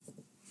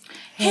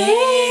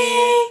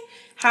Hey!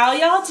 How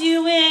y'all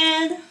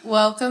doing?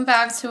 Welcome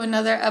back to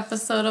another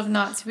episode of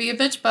Not to Be a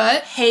Bitch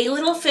Butt. Hey,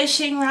 little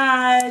fishing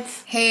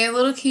rods. Hey,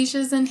 little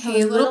Keishas and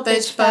hey, little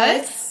bitch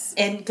butts.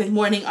 And good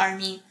morning,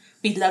 Army.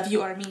 We love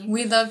you, Army.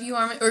 We love you,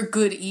 Army. Or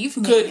good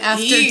evening. Good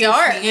after evening.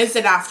 dark. It's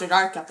an after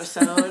dark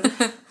episode.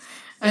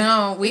 I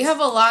know. We have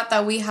a lot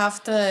that we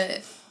have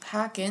to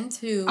pack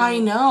into. I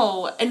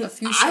know. And a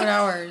few short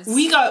hours.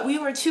 We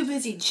were too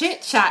busy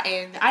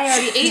chit-chatting. I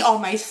already ate all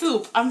my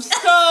soup. I'm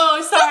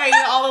so sorry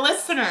to all the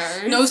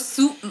listeners. No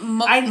soup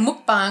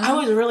mukbang. I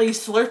was really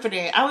slurping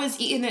it. I was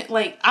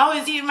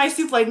eating my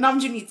soup like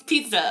Namjoon eats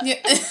pizza. Yeah.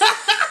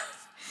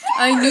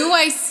 I knew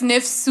I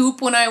sniffed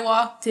soup when I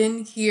walked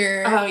in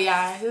here. Oh,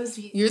 yeah.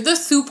 You're the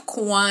soup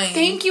queen.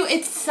 Thank you.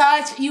 It's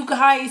such... You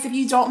guys, if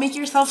you don't make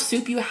yourself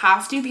soup, you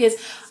have to, because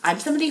I'm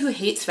somebody who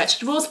hates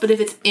vegetables, but if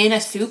it's in a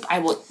soup, I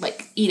will,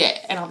 eat it.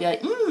 And I'll be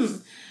like,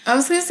 I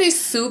was going to say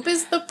soup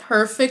is the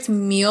perfect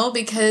meal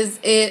because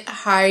it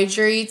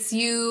hydrates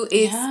you.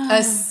 It's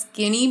a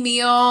skinny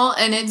meal,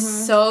 and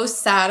it's so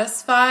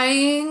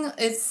satisfying.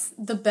 It's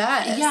the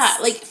best. Yeah,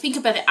 think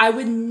about it. I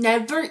would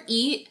never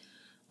eat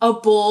a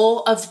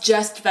bowl of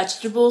just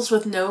vegetables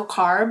with no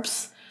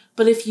carbs,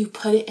 but if you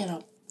put it in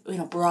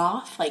a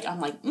broth, I'm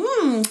like,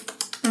 you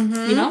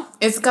know?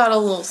 It's got a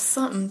little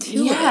something to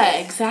it. Yeah,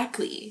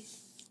 exactly.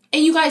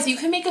 And you guys, you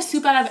can make a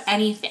soup out of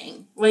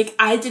anything.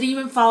 I didn't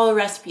even follow a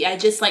recipe. I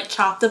just,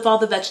 chopped up all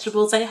the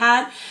vegetables I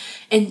had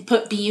and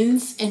put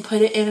beans and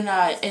put it in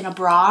a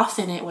broth,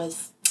 and it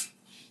was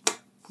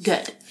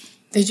good.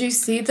 Did you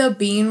see the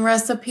bean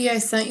recipe I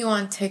sent you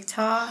on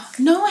TikTok?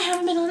 No, I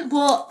haven't been on...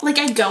 Well,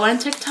 I go on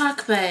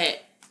TikTok,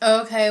 but...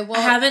 Okay, well...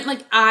 I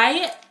haven't,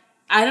 I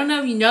don't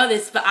know if you know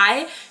this, but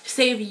I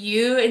save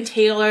you and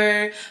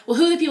Taylor... Well,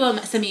 who are the people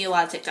that send me a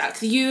lot of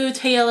TikToks? You,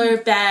 Taylor,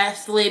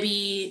 Beth,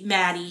 Libby,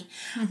 Maddie.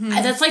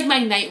 That's, my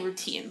night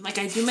routine. I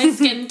do my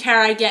skincare,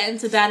 I get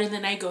into bed, and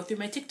then I go through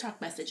my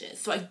TikTok messages.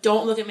 So I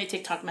don't look at my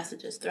TikTok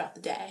messages throughout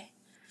the day.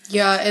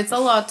 Yeah, it's a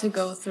lot to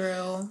go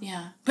through.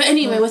 Yeah. But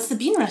anyway, what's the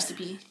bean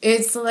recipe?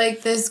 It's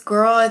this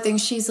girl, I think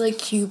she's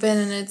Cuban,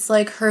 and it's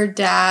her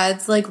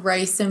dad's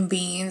rice and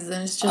beans,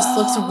 and it just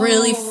looks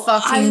really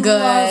fucking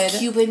good. I love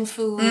Cuban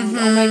food.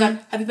 Oh my god.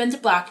 Have you been to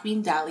Black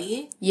Bean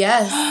Deli?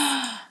 Yes.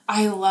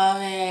 I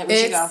love it. We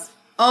should go.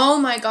 Oh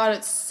my god,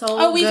 it's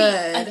so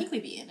good. I think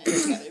we've eaten it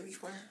together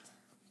before.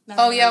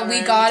 Oh yeah,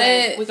 we got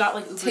it. We got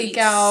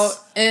takeout,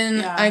 and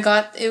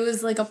it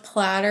was a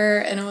platter,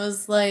 and it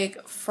was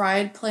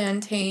fried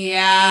plantains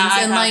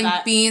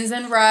and beans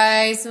and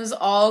rice. It was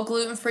all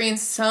gluten free, and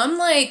some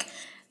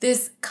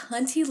this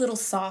cunty little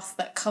sauce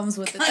that comes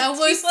with it. That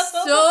was so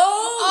good.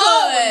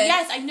 Oh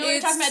yes, I know what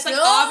you're talking about. It's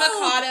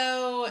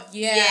avocado.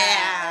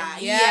 Yeah.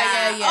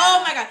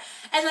 Oh my god,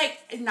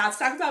 and not to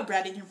talk about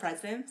bread in your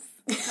presence.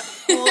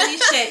 Holy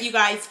shit, you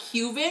guys!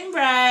 Cuban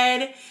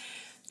bread.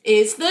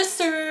 Is the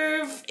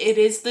serve. It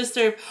is the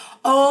serve.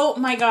 Oh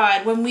my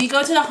god. When we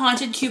go to the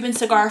Haunted Cuban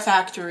Cigar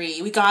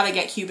Factory, we gotta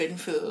get Cuban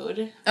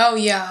food. Oh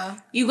yeah.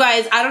 You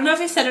guys, I don't know if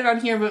I said it on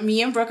here, but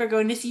me and Brooke are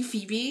going to see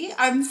Phoebe.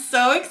 I'm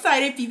so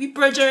excited. Phoebe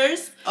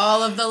Bridgers.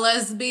 All of the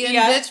lesbian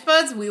bitch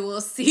buds, we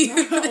will see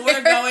you there.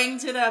 We're going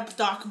to the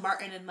Doc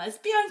Martin and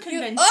Lesbian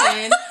Convention.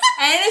 And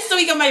it's the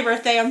week of my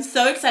birthday. I'm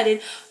so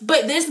excited.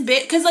 But this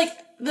bit, because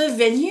the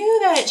venue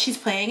that she's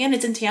playing in,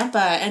 it's in Tampa,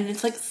 and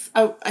it's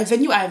a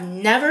venue I've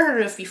never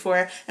heard of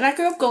before. And I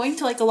grew up going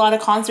to a lot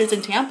of concerts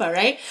in Tampa,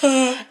 right?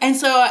 And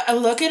so I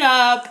look it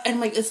up,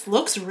 and this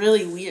looks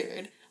really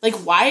weird.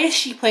 Why is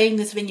she playing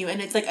this venue? And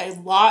it's a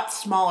lot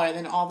smaller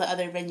than all the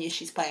other venues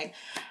she's playing.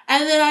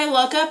 And then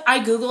I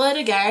Google it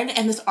again,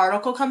 and this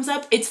article comes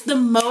up. It's the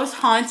most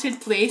haunted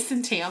place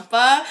in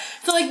Tampa.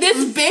 So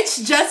this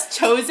bitch just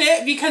chose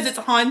it because it's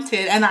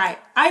haunted, and I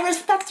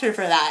respect her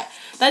for that.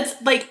 That's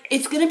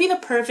it's gonna be the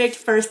perfect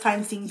first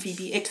time seeing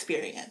Phoebe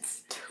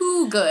experience.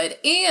 Too good.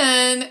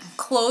 And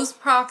close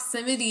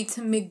proximity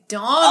to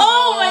McDonald's.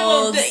 Oh my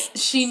god.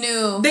 She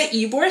knew. The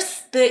Ybor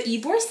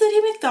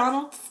City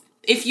McDonald's.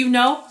 If you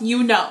know,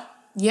 you know.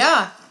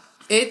 Yeah.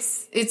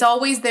 It's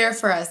always there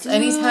for us. Dude.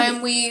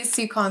 Anytime we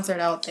see concert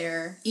out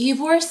there.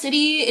 Ybor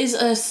City is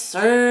a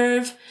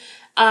serve.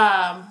 When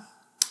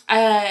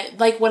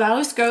I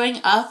was growing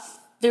up,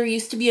 there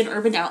used to be an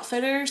Urban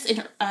Outfitters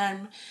in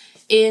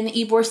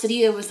Ybor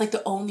City. It was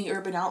the only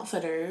Urban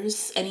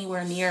Outfitters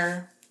anywhere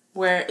near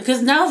where,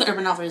 because now the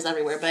Urban Outfitters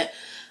everywhere, but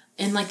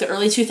in the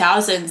early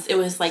 2000s, it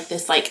was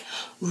this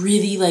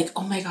really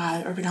oh my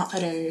god, Urban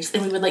Outfitters,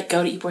 and we would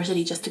go to Ybor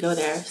City just to go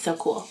there. So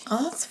cool.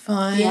 Oh, that's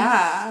fun.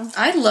 Yeah,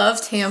 I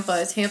love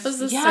Tampa. Tampa's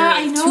the serve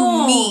I know.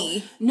 To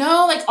me.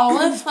 No, all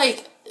of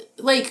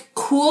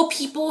cool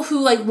people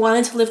who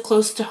wanted to live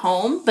close to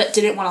home but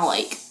didn't want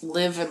to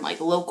live in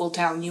local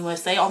town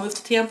USA all moved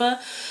to Tampa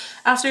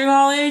after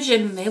college,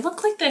 and they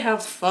look like they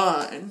have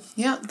fun.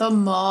 Yeah, the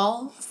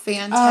mall,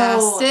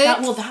 fantastic.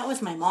 Oh, that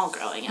was my mall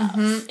growing up.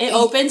 It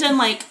opened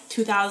in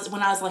 2000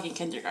 when I was in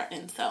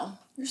kindergarten. So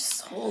you're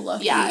so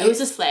lucky. Yeah, it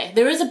was a sleigh.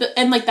 There was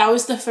and that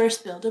was the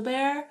first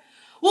Build-A-Bear,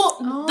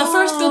 Well, the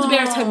first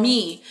Build-A-Bear to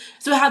me.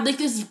 So it had like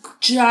this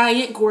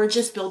giant,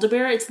 gorgeous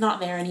Build-A-Bear. It's not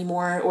there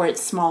anymore, or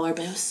it's smaller,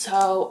 but it was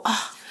so...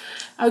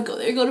 I would go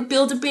there, go to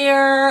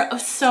Build-A-Bear. It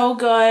was so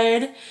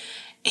good.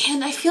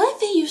 And I feel like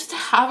they used to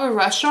have a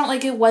restaurant.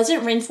 Like, it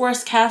wasn't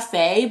Rainforest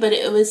Cafe, but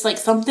it was like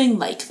something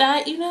like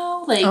that, you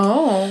know? Like,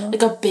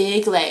 like a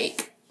big,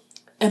 like,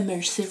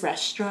 immersive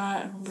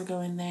restaurant. I remember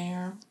going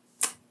there.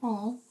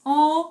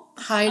 Oh,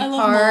 Hyde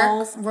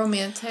Park,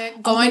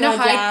 romantic. Going to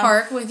Hyde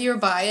Park with your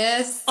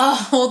bias.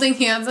 Holding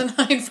hands in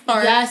Hyde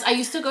Park. Yes, I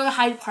used to go to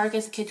Hyde Park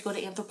as a kid to go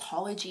to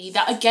anthropology.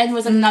 That, again,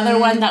 was another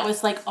one that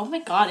was like, oh my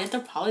god,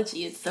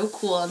 anthropology, it's so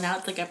cool. And now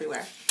it's like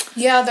everywhere.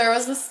 Yeah, there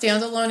was a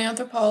standalone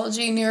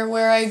anthropology near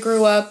where I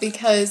grew up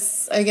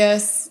because I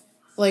guess,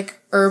 like,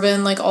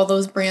 urban, like, all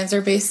those brands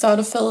are based out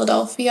of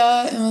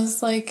Philadelphia. It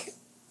was like...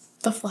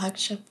 the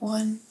flagship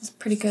one was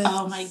pretty good.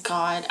 Oh my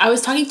god. I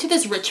was talking to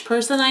this rich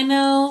person I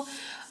know.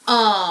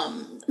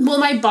 Well,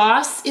 my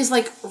boss is,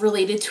 like,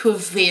 related to a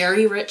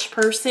very rich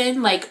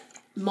person, like,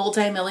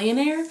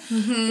 multi-millionaire.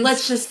 Mm-hmm.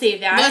 Let's just say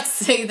that. Let's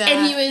say that.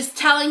 And he was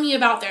telling me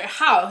about their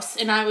house,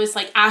 and I was,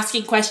 like,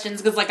 asking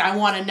questions because, like, I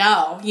want to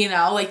know, you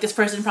know? Like, this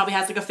person probably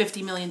has, like, a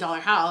 $50 million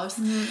house.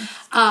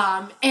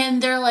 Mm-hmm.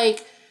 And they're,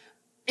 like...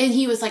 And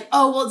he was like,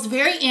 oh, well, it's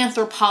very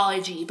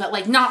anthropology, but,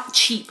 like, not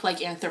cheap,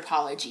 like,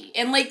 anthropology.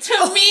 And, like, to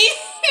me,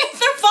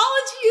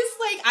 anthropology is,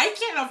 like, I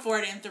can't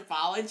afford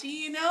anthropology,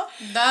 you know?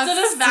 That's so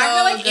the fact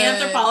that, like,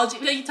 anthropology,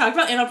 like, you talk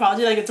about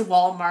anthropology like it's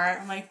Walmart,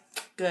 I'm like,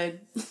 good.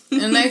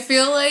 And I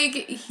feel like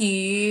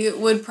he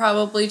would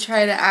probably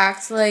try to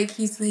act like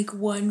he's, like,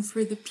 one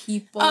for the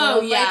people.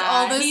 Oh, yeah. Like,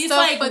 all this he's stuff,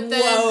 like, but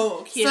then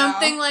woke,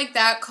 something like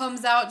that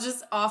comes out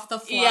just off the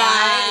fly.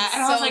 Yeah. It's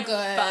and so I was like,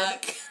 good.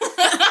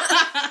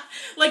 fuck.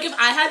 Like, if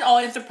I had all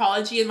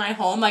anthropology in my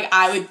home, like,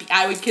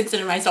 I would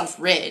consider myself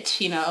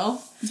rich, you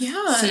know?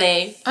 Yeah.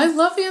 Today. I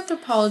love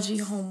anthropology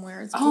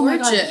homeware. It's gorgeous. Oh my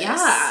god,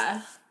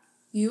 yeah.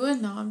 You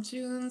and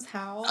Namjoon's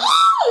house.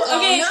 Oh,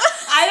 okay.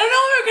 I don't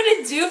know what we're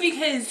gonna do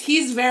because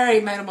he's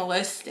very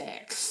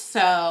minimalistic. So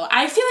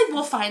I feel like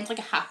we'll find like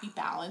a happy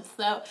balance.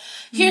 Though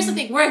here's the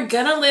thing: we're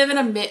gonna live in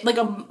a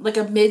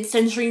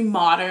mid-century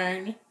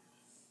modern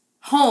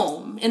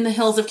home in the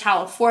hills of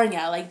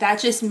California. Like, that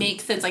just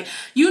makes sense. Like,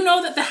 you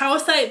know that the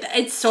house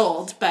it's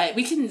sold, but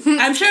we can.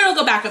 I'm sure it'll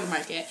go back on the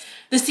market.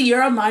 The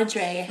Sierra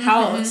Madre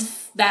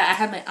house that I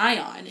had my eye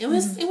on. It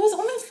was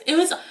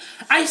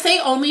I say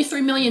only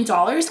 $3 million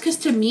because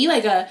to me,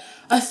 like, a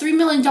 $3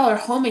 million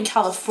home in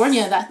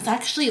California, that's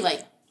actually,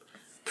 like,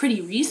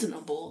 pretty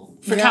reasonable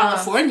for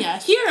California.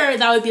 Here,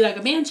 that would be like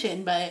a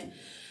mansion, but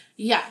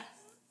yeah.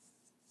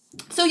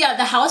 So yeah,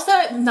 the house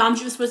that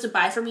Namjoon was supposed to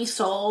buy for me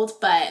sold,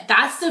 but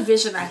that's the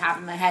vision I have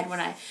in my head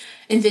when I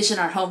envision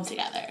our home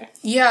together.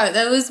 Yeah,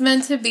 that was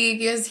meant to be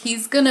because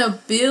he's gonna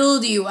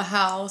build you a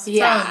house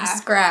from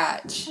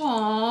scratch.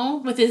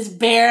 Aww, with his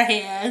bare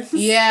hands.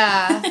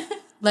 Yeah,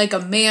 like a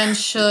man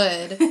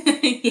should.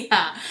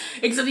 Yeah,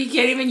 except he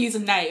can't even use a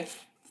knife.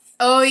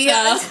 Oh,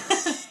 yeah.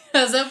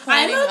 So,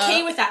 I'm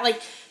okay with that. Like,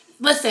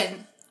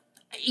 listen,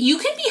 you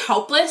can be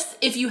helpless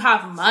if you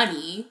have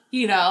money,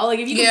 you know? Like,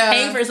 if you can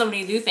pay for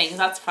somebody to do things,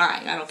 that's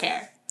fine. I don't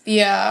care.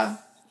 Yeah.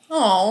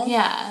 Oh.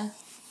 Yeah.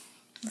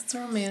 That's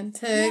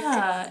romantic.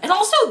 Yeah. And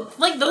also,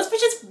 like, those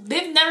bitches,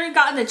 they've never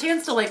gotten a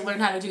chance to, like, learn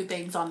how to do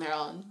things on their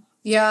own.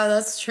 Yeah,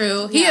 that's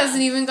true. He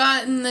hasn't even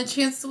gotten the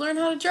chance to learn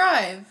how to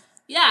drive.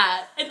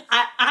 Yeah, and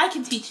I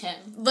can teach him.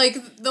 Like,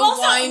 the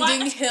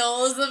winding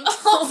hills of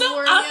California. Also,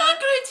 I'm not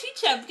going to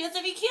teach him, because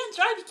if he can't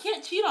drive, he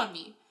can't cheat on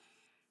me.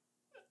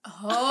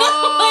 Oh.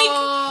 Like,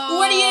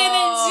 what are you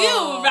going to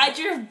do? Ride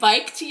your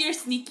bike to your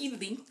sneaky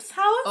link's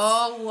house?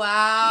 Oh,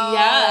 wow.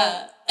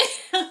 Yeah.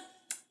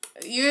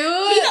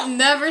 You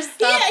never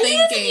stop thinking. He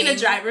doesn't need a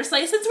driver's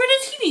license. Where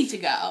does he need to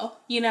go?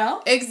 You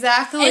know?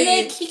 Exactly. And,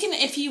 like, he can,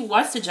 if he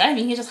wants to drive,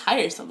 he can just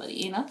hire somebody,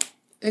 you know?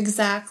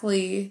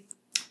 Exactly.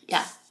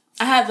 Yeah.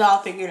 I have it all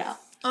figured out.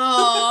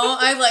 Oh,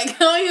 I like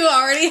how you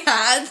already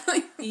had.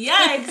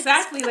 Yeah,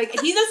 exactly. Like,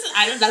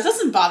 that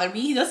doesn't bother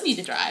me. He doesn't need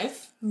to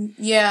drive.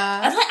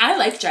 Yeah. I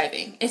like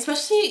driving.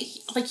 Especially,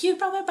 like, you'd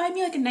probably buy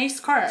me, like, a nice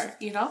car,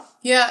 you know?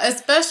 Yeah,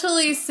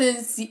 especially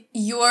since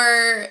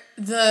you're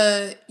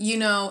the, you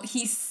know,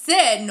 he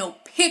said no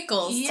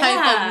pickles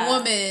type of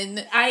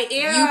woman. I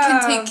am. You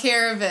can take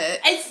care of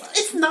it.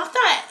 It's not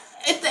that.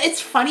 It's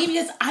funny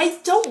because I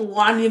don't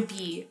want to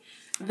be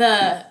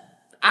the...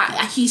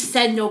 he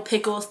said no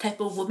pickles type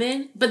of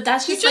woman, but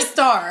that's just, you just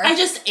are. I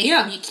just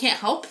am. You can't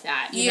help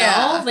that, you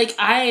know? Like,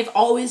 I've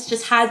always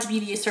just had to be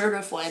the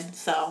assertive one,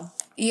 so.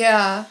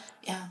 Yeah.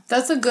 Yeah.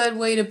 That's a good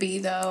way to be,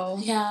 though.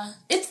 Yeah.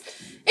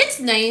 It's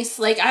nice.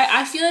 Like,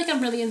 I feel like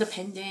I'm really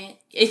independent,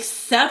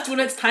 except when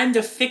it's time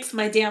to fix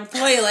my damn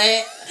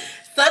toilet.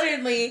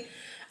 Suddenly.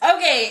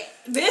 Okay,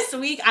 this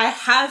week I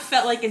have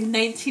felt like a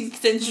 19th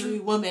century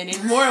woman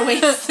in more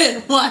ways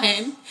than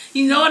one.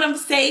 You know what I'm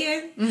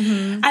saying?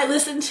 Mm-hmm. I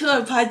listened to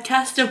a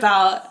podcast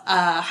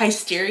about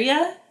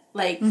hysteria,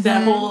 like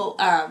the whole,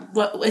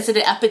 what is it,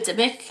 an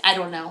epidemic? I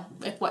don't know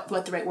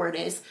what the right word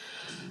is.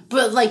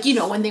 But, like, you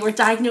know, when they were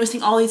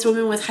diagnosing all these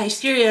women with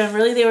hysteria, and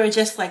really they were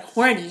just, like,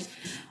 horny.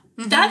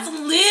 Mm-hmm. That's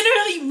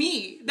literally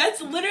me.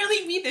 That's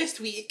literally me this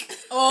week.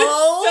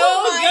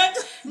 Oh, so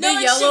good.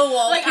 The yellow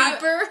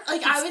wallpaper.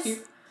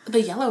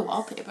 The yellow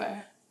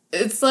wallpaper.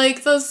 It's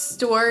like the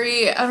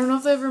story. I don't know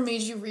if they ever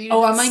made you read it.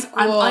 Oh, I'm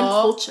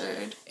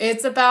uncultured.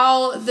 It's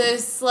about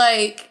this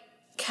like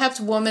kept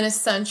woman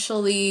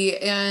essentially,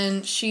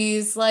 and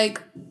she's like,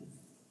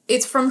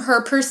 it's from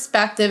her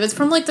perspective. It's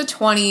from like the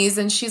 1920s,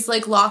 and she's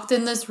like locked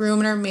in this room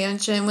in her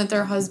mansion with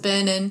her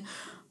husband, and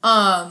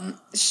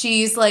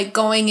she's like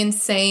going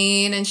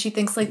insane, and she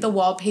thinks like the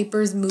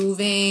wallpaper's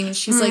moving, and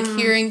she's like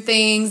hearing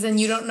things, and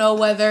you don't know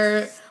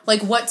whether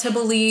like what to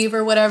believe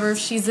or whatever, if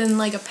she's in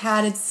like a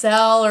padded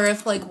cell or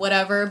if like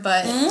whatever,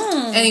 but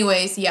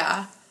anyways,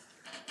 yeah.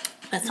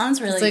 That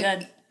sounds really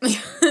good.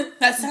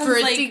 That sounds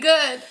pretty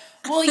good.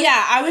 Well,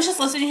 yeah, I was just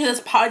listening to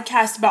this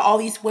podcast about all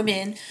these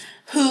women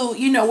who,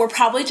 you know, were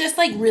probably just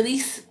like really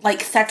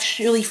like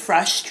sexually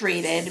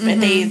frustrated,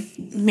 but they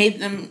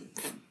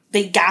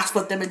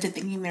gaslit them into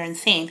thinking they're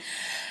insane.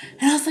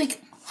 And I was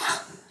like,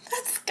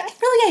 I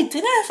really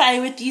identify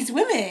with these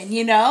women,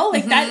 you know?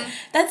 Like,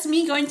 that's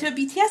me going to a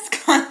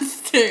BTS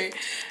concert.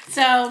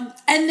 So,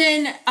 and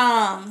then,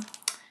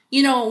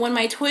 you know, when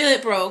my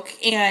toilet broke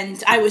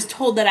and I was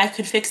told that I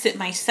could fix it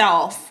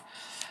myself,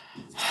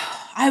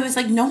 I was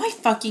like, no, I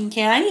fucking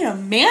can't. I need a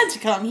man to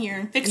come here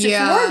and fix it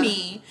for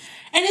me.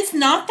 And it's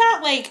not that,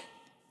 like,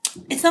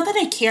 it's not that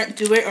I can't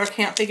do it or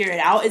can't figure it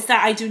out. It's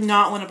that I do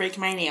not want to break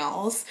my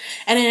nails.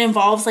 And it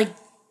involves, like,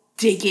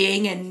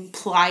 digging and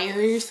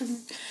pliers and...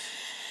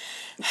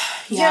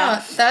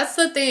 Yeah, that's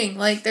the thing.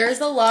 Like,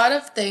 there's a lot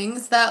of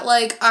things that,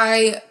 like,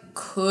 I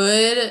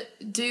could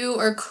do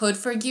or could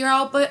figure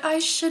out, but I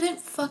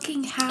shouldn't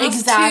fucking have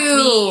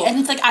to. And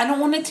it's like, I don't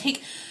want to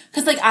take...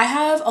 Because, like, I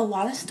have a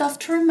lot of stuff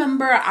to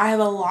remember. I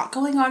have a lot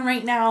going on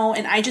right now,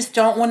 and I just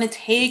don't want to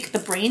take the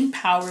brain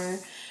power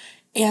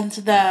and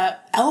the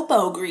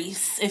elbow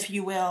grease, if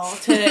you will,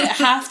 to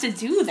have to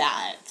do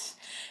that.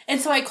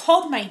 And so I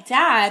called my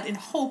dad in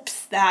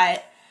hopes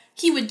that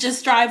he would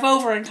just drive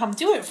over and come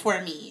do it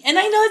for me. And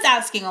I know it's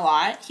asking a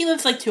lot. He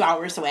lives like 2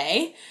 hours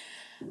away.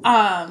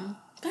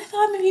 But I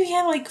thought maybe he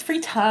had like free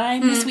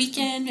time this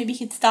weekend. Maybe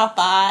he'd stop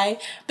by.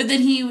 But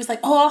then he was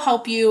like, oh, I'll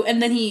help you.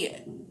 And then he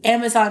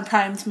Amazon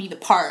Primed me the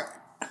part.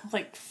 I was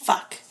like,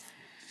 fuck.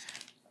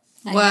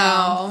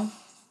 Wow.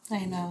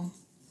 I know.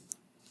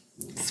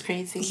 It's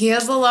crazy. He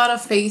has a lot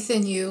of faith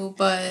in you,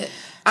 but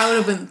I would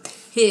have been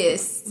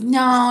pissed.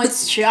 No,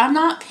 it's true. I'm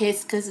not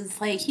pissed because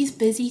it's like he's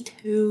busy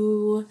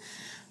too.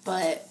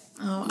 But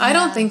I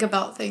don't think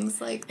about things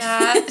like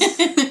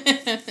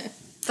that.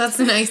 That's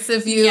nice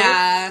of you.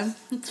 Yeah,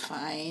 it's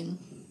fine.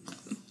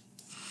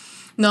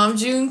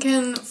 Namjoon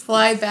can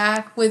fly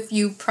back with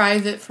you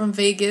private from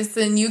Vegas,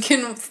 and you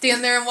can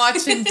stand there and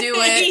watch him do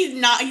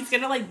it. He's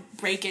gonna like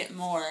break it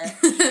more.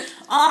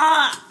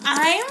 Oh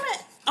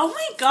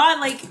my god,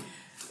 like,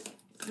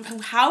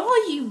 how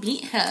will you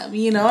meet him?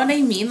 You know what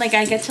I mean? Like,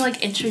 I get to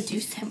like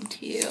introduce him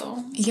to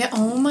you. Yeah.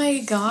 Oh my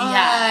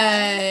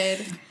god.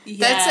 Yeah.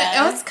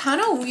 That's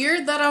kind of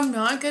weird that I'm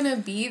not gonna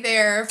be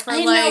there for.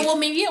 I know. Well,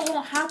 maybe it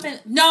won't happen.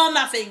 No, I'm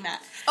not saying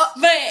that.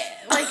 But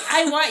like,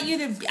 I want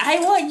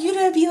you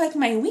to be like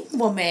my wing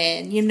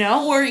woman, you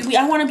know, or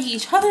I want to be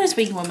each other's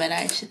wing woman,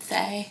 I should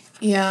say.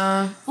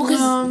 Yeah. Well,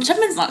 because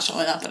Jimin's not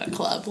showing up at a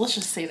club. Let's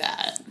just say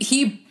that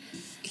he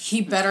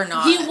better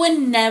not. He would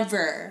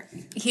never.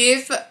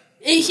 He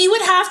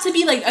would have to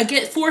be like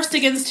forced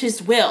against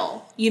his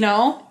will, you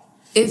know.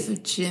 If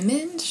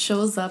Jimin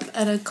shows up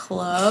at a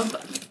club,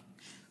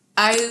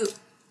 FBI,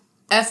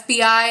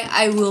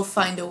 I will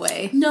find a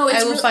way. No,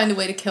 I will find a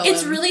way to kill him.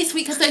 It's really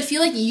sweet because I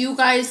feel like you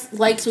guys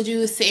like to do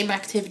the same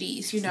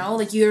activities, you know?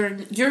 Like,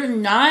 you're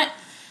not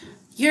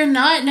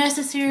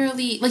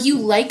necessarily... Like, you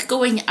like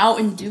going out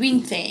and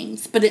doing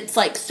things, but it's,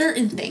 like,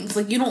 certain things.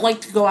 Like, you don't like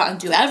to go out and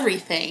do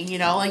everything, you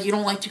know? Like, you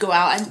don't like to go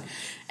out and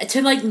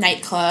to, like,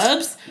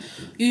 nightclubs.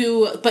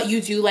 But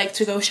you do like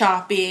to go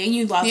shopping.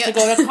 You love to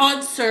go to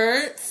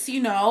concerts,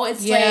 you know?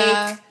 It's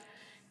like...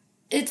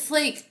 It's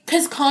like,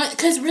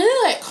 because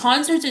really, like,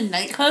 concerts and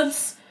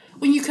nightclubs,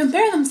 when you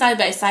compare them side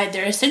by side,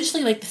 they're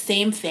essentially, like, the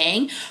same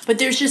thing, but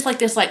there's just, like,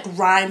 this, like,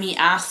 grimy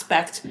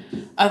aspect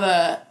of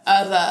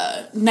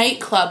a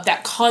nightclub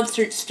that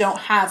concerts don't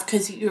have,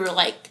 because even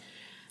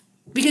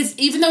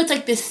though it's,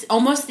 like, this,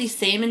 almost the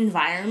same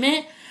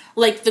environment,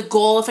 like, the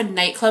goal of a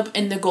nightclub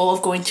and the goal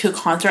of going to a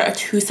concert are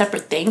two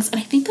separate things, and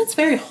I think that's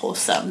very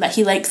wholesome, that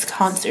he likes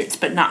concerts,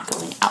 but not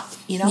going out,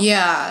 you know?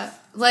 Yeah.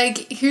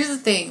 Like, here's the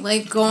thing.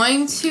 Like,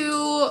 going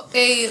to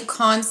a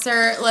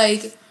concert,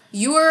 like,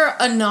 you are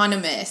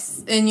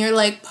anonymous, and you're,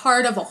 like,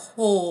 part of a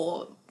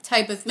whole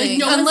type of thing.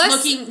 Like,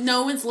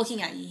 no one's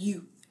looking at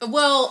you.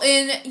 Well,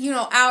 in, you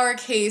know, our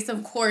case,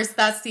 of course,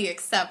 that's the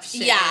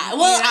exception. Yeah,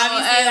 well, you know,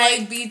 obviously,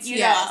 like, BTS. You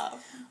know,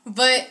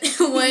 but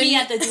when... Me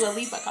at the Dua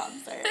Lipa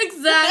concert.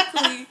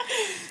 Exactly.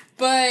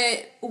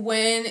 But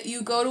when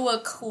you go to a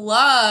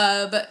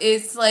club,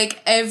 it's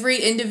like every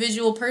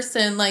individual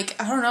person, like,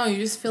 I don't know, you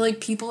just feel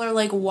like people are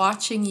like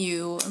watching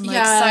you and like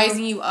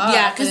sizing you up.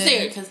 Yeah, because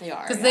they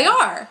are. Because they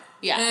are.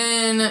 Yeah.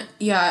 And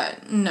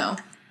no.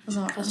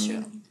 That's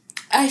true.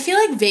 I feel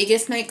like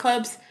Vegas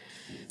nightclubs,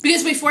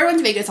 because before I went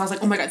to Vegas, I was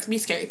like, oh my god, it's gonna be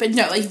scary. But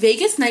no, like,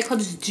 Vegas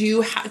nightclubs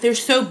do they're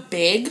so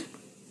big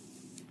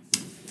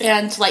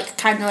and, like,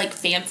 kind of, like,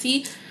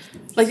 fancy.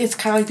 Like, it's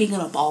kind of like being in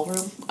a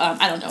ballroom.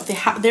 I don't know.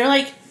 They're,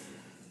 like,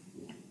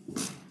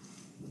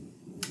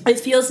 it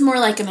feels more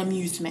like an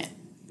amusement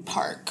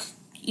park,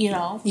 you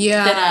know?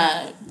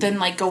 Yeah. Than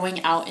like,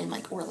 going out in,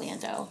 like,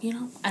 Orlando, you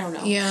know? I don't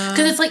know. Yeah.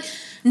 Because it's, like,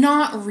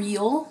 not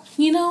real,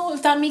 you know,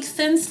 if that makes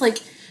sense. Like,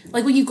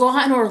 when you go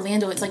out in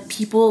Orlando, it's, like,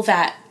 people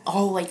that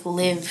all, like,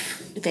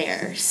 live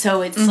there.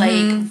 So it's,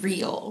 like,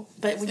 real.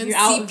 But when you're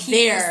out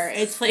there,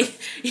 it's, like,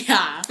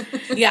 yeah.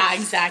 Yeah,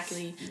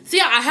 exactly. So,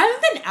 yeah, I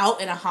haven't been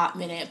out in a hot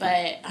minute,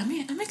 but, I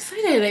mean, I'm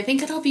excited. I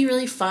think it'll be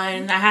really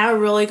fun. I had a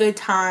really good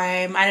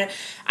time.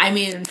 I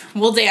mean,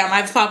 well, damn,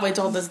 I've probably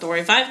told this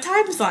story 5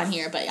 times on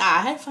here, but, yeah,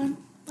 I had fun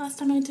last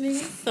time I went to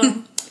Vegas.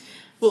 So,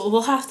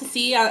 we'll have to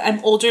see.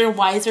 I'm older and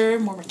wiser,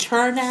 more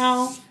mature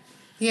now.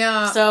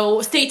 Yeah.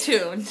 So, stay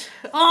tuned.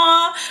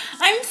 Aw,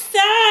 I'm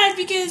sad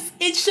because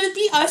it should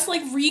be us,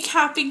 like,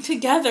 recapping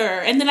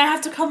together. And then I have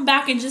to come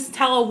back and just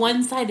tell a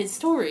one-sided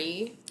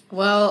story.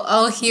 Well,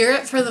 I'll hear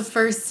it for the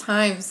first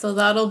time, so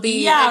that'll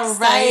be exciting.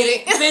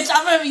 Right. Bitch,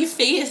 I'm gonna be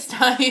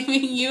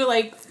FaceTiming you,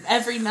 like,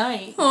 every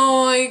night.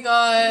 Oh, my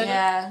God.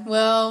 Yeah.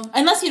 Well.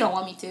 Unless you don't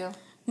want me to.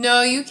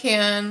 No, you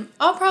can.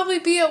 I'll probably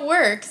be at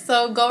work,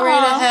 so go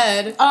right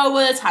ahead. Oh,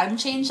 with a time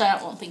change? I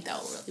don't think that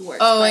will really work.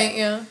 Oh, wait,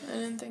 yeah. I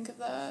didn't think of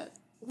that.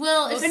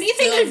 Well, if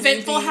anything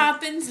eventful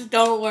happens,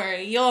 don't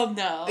worry. You'll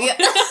know. Yeah.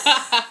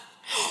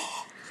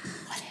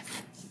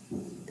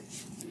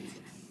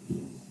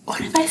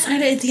 What if I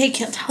sign it and I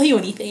can't tell you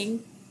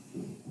anything?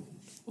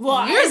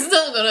 Well, you're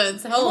still gonna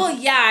tell me. Well,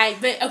 yeah,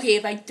 but okay,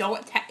 if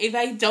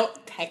I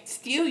don't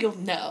text you, you'll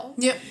know.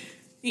 Yep.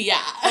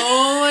 Yeah.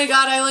 Oh my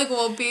god, I, like,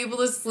 won't be able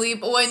to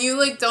sleep when you,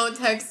 like, don't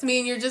text me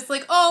and you're just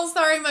like, oh,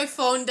 sorry, my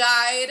phone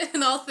died,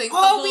 and I'll think the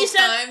whole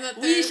time that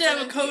we should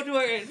have a code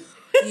word.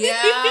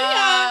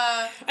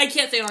 Yeah. I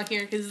can't say it on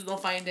here because they'll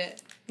find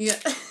it. Yeah.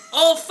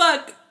 Oh,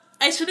 fuck.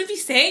 I shouldn't be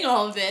saying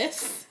all of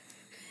this.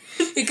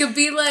 It could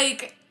be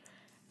like,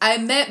 I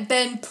met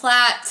Ben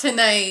Platt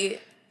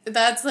tonight.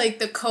 That's, like,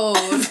 the code.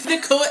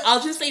 The code,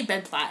 I'll just say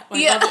Ben Platt.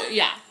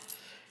 Yeah.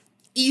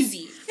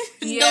 Easy.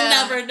 Yeah. They'll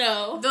never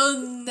know. They'll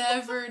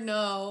never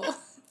know.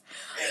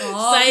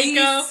 All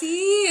you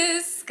see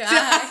is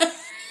sky.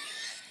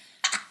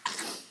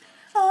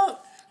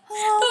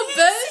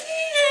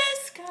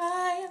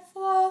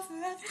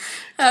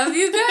 Have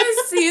you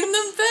guys seen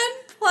the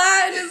Ben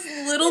Platt and his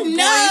little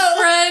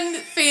boyfriend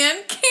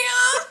fan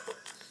cam?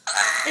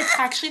 It's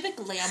actually the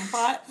glam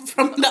bot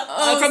from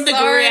the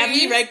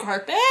Grammy red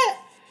carpet.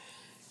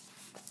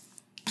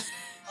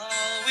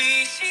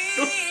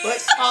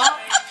 Foot pop.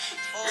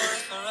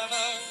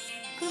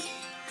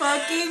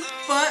 Fucking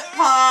foot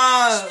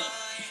pop.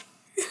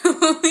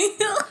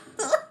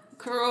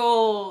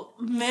 Girl,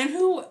 men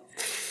who...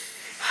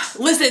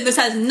 Listen, this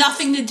has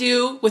nothing to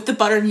do with the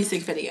Butter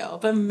music video,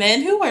 but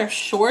men who wear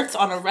shorts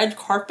on a red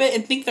carpet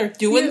and think they're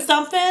doing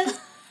something...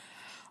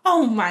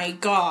 Oh my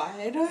god.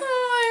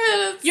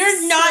 Oh my god,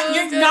 you're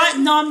not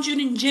Namjoon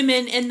and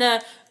Jimin in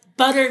the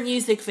Butter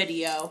music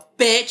video,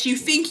 bitch. You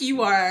think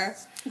you are.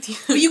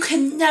 But you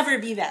can never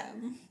be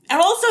them.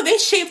 And also, they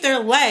shave their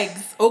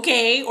legs,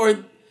 okay? Or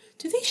do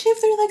they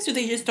shave their legs or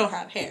they just don't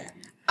have hair?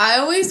 I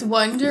always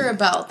wonder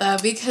about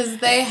that because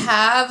they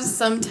have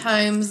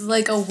sometimes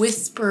like a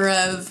whisper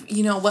of,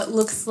 you know, what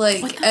looks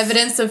like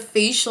evidence of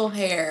facial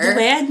hair. The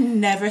way I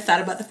never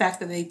thought about the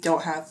fact that they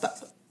don't have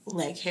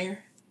leg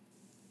hair.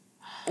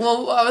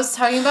 Well, I was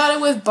talking about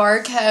it with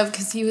Barkev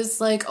because he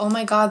was like, oh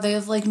my god, they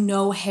have like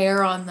no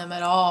hair on them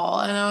at all.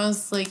 And I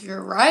was like,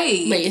 you're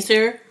right.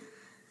 Laser?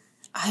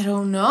 I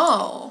don't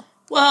know.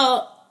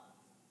 Well,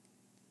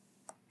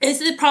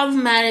 is it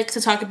problematic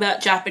to talk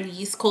about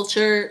Japanese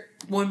culture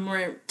when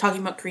we're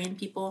talking about Korean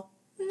people?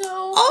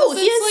 No. Oh,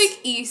 it's like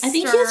Easter. I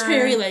think he has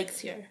hairy legs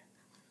here.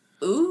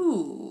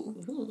 Ooh.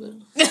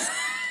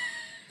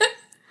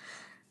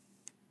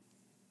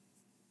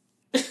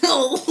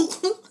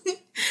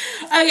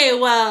 Okay,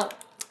 well,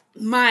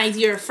 my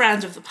dear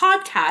friend of the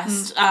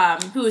podcast,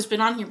 who has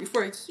been on here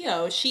before,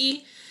 Kyo,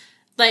 she,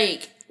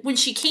 like, when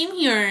she came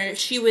here,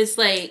 she was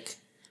like,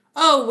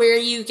 oh, where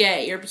you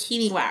get your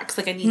bikini wax?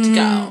 Like, I need to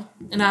go.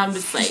 And I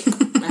was like,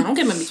 I don't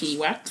get my bikini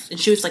wax. And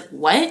she was like,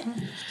 what?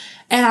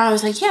 And I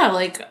was like, yeah,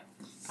 like,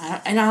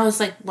 I was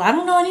like, well, I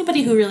don't know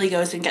anybody who really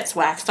goes and gets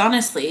waxed,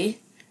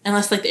 honestly.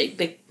 Unless, like,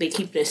 they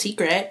keep it a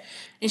secret.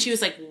 And she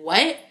was like,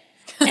 what?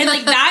 And,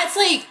 like,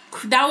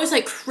 that was,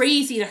 like,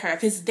 crazy to her.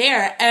 Because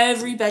there,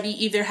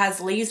 everybody either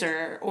has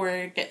laser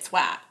or gets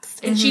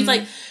waxed. And she's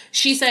like,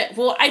 she said,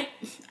 well, I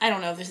don't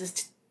know if this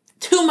is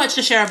too much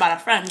to share about a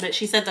friend. But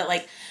she said that,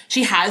 like,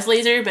 she has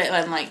laser, but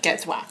then, like,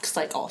 gets waxed,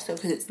 like, also.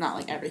 Because it's not,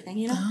 like, everything,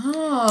 you know?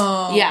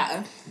 Oh.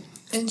 Yeah.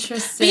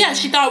 Interesting. But, yeah,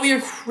 she thought we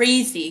were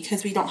crazy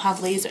because we don't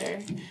have laser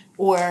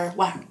or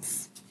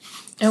wax.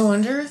 I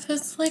wonder if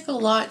it's, like, a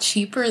lot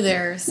cheaper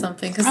there or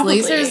something. Because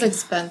laser is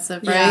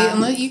expensive, right?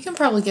 Yeah. And you can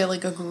probably get,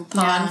 like, a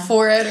Groupon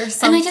for it or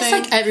something. And I guess,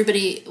 like,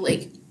 everybody,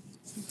 like,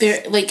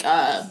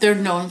 they're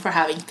known for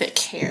having thick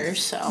hair,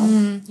 so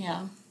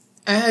yeah.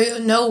 I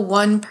know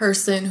one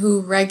person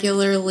who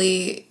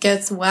regularly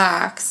gets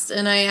waxed,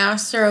 and I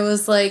asked her, I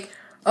was like,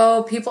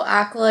 oh, people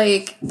act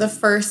like the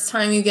first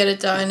time you get it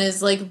done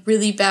is, like,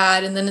 really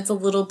bad, and then it's a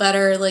little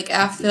better, like,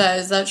 after that.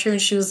 Is that true?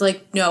 And she was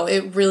like, no,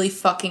 it really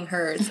fucking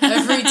hurts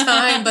every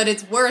time, but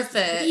it's worth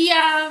it.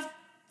 Yeah.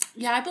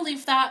 Yeah, I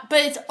believe that, but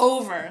it's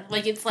over.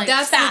 Like, it's, like,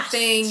 that's fast. The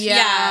thing,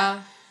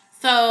 yeah.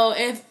 So,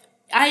 if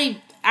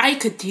I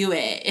could do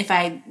it if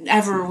I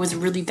ever was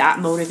really that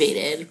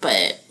motivated,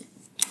 but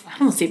I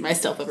don't see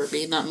myself ever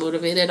being that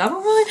motivated. I'm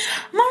not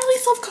really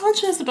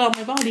self-conscious about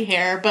my body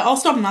hair, but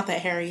also I'm not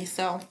that hairy,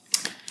 so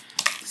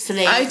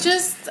today. I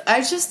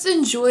just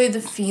enjoy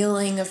the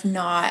feeling of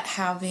not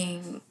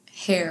having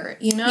hair,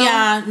 you know?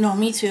 Yeah, no,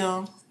 me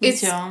too.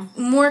 It's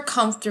more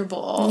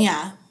comfortable.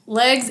 Yeah.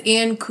 Legs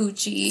and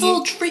coochie. It's a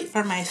little treat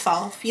for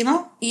myself, you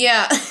know?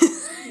 Yeah.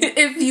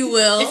 If you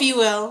will. If you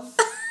will.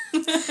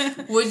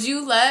 Would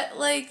you let,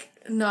 like,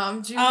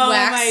 Namjoon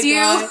wax you?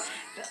 God.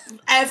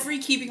 Every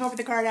Keeping Up with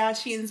the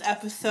Kardashians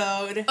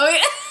episode. Oh,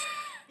 yeah?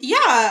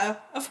 Yeah,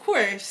 of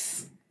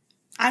course.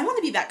 I want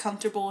to be that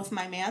comfortable with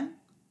my man.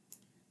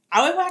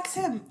 I would wax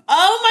him.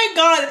 Oh my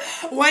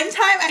god. One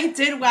time I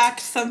did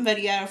wax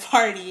somebody at a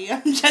party.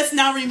 I'm just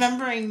now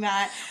remembering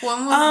that. When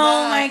was that?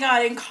 Oh my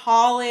god, in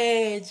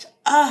college.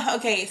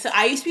 Okay, so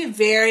I used to be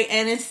very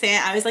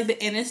innocent. I was like the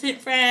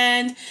innocent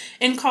friend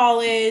in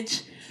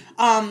college.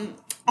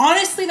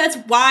 Honestly, that's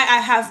why I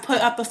have put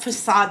up a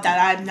facade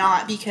that I'm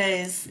not,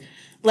 because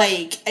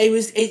like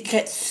it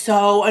gets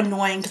so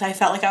annoying because I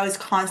felt like I was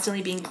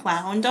constantly being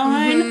clowned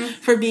on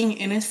for being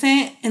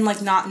innocent and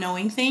like not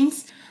knowing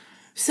things.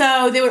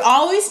 So they would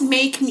always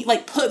make me,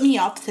 like, put me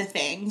up to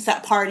things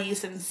at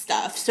parties and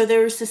stuff. So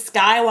there was this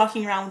guy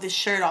walking around with his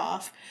shirt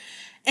off.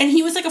 And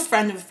he was, like, a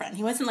friend of a friend.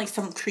 He wasn't, like,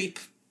 some creep.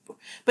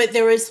 But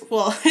there was,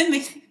 well,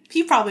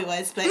 he probably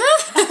was. But, like,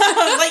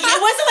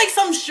 it wasn't, like,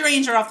 some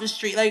stranger off the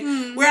street. Like,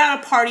 we're at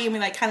a party and we,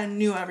 like, kind of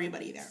knew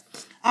everybody there.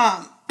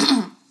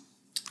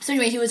 So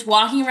anyway, he was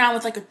walking around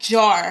with, like, a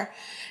jar,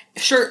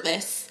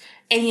 shirtless.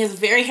 And he has a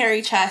very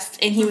hairy chest.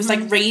 And he was,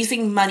 like,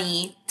 raising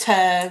money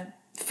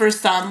for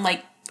some,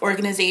 like,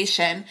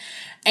 organization,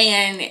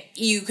 and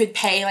you could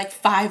pay like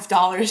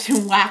 $5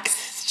 and wax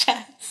his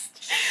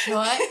chest. Shut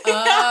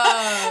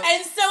up.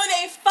 And so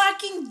they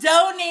fucking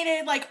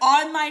donated like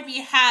on my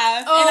behalf,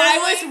 and I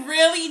was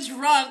really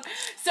drunk,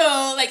 so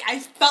like I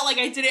felt like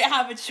I didn't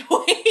have a choice, even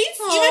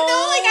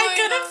though like I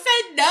could have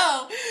said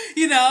no,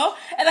 you know,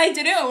 and I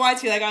didn't want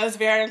to. Like I was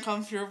very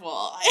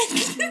uncomfortable.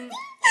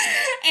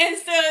 And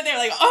so they're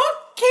like, oh,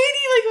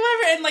 Katie, like,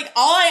 whatever. And, like,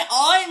 all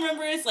I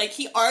remember is, like,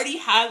 he already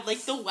had,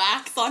 like, the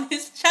wax on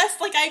his chest.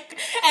 Like,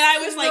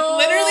 I was, like,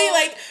 literally,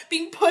 like,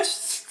 being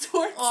pushed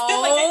towards him.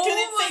 Like, I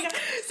couldn't say no.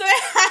 So I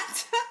had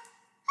to,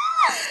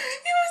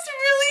 it was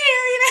really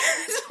hairy, and I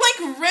had to,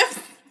 like, rip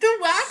the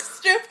wax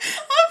strip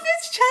off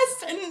his chest.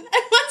 And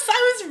once I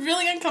was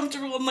really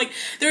uncomfortable, and, like,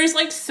 there was,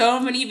 like, so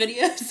many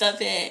videos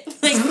of it,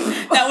 like,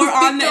 that were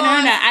on the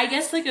internet. I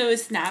guess, like, it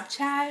was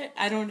Snapchat.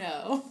 I don't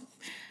know.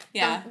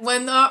 Yeah.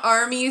 When the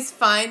armies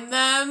find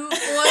them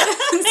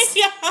once.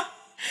 Yeah.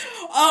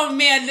 Oh,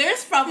 man,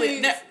 there's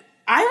probably...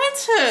 I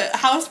went to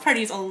house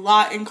parties a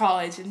lot in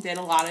college and did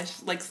a lot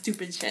of, like,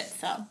 stupid shit,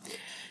 so...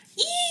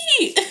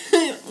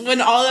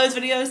 When all those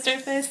videos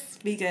surface,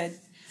 be good.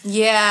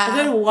 Yeah. I'm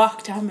gonna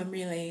walk down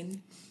memory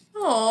lane.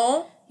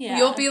 Oh. Yeah.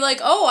 You'll be like,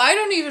 oh, I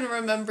don't even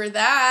remember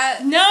that.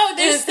 No,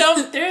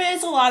 there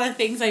is a lot of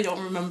things I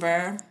don't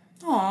remember.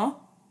 Aw.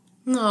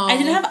 No. I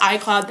didn't have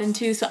iCloud then,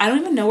 too, so I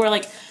don't even know where,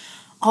 like...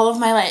 all of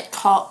my, like,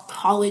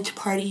 college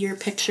party year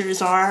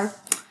pictures are.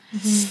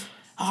 Mm-hmm.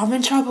 Oh, I'm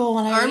in trouble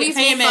when I get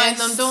famous. Will find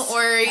them, don't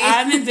worry.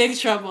 I'm in big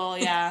trouble,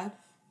 yeah.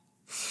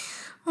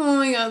 Oh,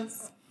 my God.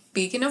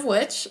 Speaking of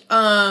which,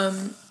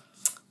 the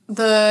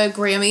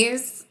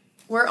Grammys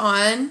were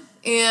on,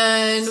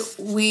 and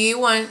we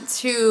went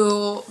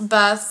to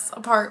Beth's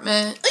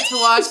apartment to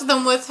watch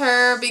them with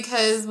her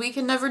because we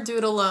can never do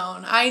it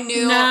alone. I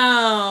knew...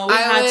 No, we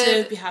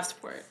had to have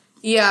support.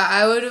 Yeah,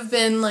 I would have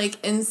been,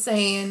 like,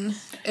 insane...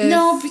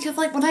 No, because,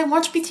 like, when I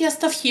watch BTS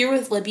stuff here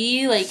with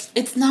Libby, like,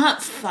 it's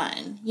not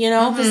fun, you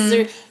know?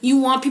 Because you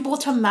want people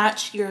to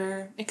match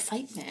your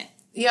excitement.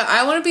 Yeah,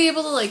 I want to be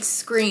able to, like,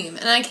 scream.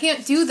 And I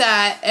can't do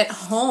that at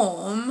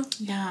home.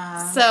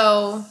 Yeah.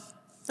 So...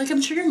 like,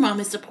 I'm sure your mom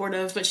is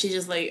supportive, but she's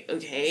just like,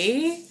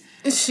 okay.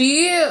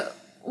 She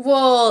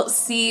will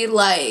see,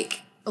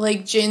 like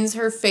Jin's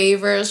her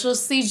favorite. She'll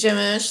see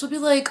Jimin. She'll be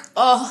like,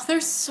 oh,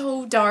 they're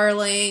so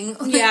darling.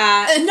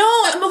 Yeah.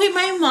 No, okay,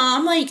 my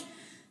mom, like...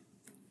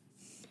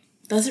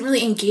 doesn't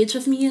really engage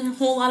with me in a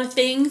whole lot of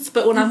things,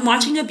 but when I'm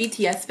watching a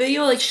BTS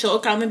video, like, she'll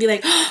come and be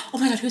like, oh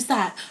my god, who's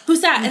that?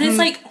 Who's that? And it's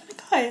like, oh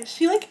my god,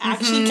 she, like,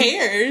 actually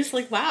cares.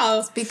 Like, wow.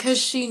 It's because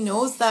she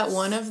knows that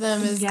one of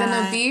them is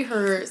gonna be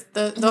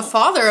the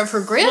father of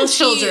her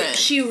grandchildren. Well,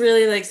 she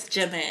really likes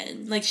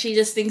Jimin. Like, she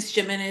just thinks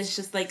Jimin is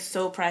just, like,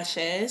 so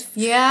precious.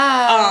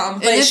 Yeah.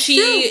 But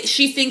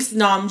she thinks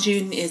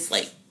Namjoon is,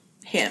 like,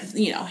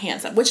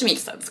 handsome, which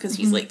makes sense because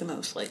he's like the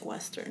most like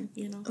Western,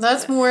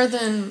 That's more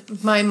than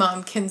my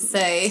mom can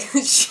say.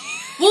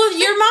 Well,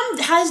 your mom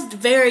has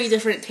very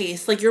different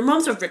tastes. Like your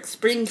mom's a Rick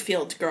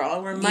Springfield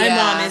girl, where my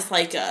mom is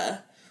like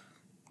a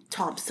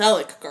Tom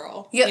Selleck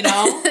girl. Yep.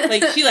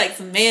 Like she likes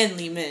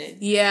manly men.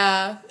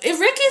 Yeah. If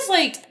Rick is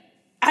like,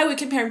 I would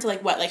compare him to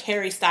like what, like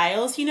Harry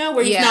Styles,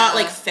 where he's not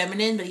like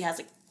feminine, but he has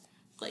like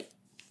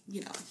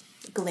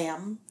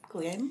glam.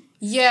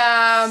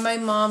 Yeah, my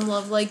mom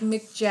loved like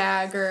Mick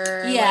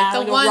Jagger. Yeah,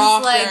 like the ones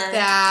rocker. Like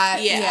that.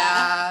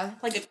 Yeah.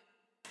 Like a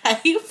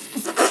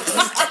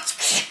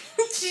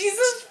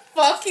Jesus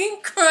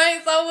fucking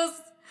Christ, that was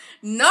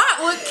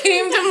not what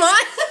came to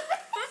mind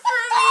for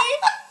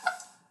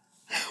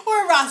me.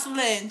 Or Ross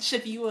Lynch,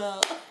 if you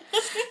will.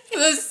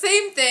 The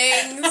same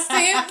thing.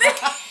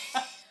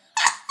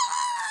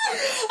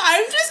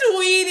 I'm just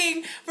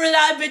waiting for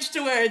that bitch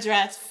to wear a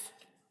dress.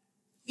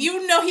 He's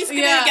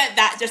gonna get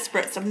that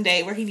desperate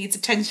someday where he needs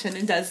attention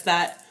and does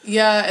that.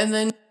 Yeah, and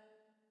then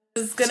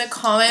is gonna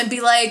comment and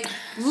be like,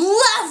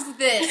 love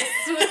this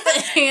with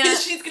the hand.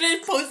 She's gonna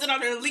post it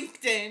on her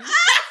LinkedIn.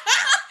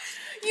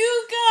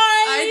 You guys!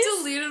 I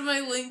deleted my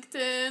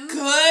LinkedIn.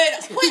 Good.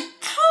 Wait,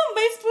 how am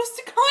I supposed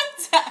to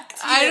contact you?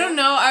 I don't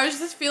know. I was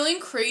just feeling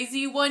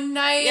crazy one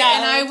night,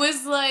 and I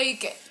was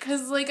like,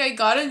 because like I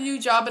got a new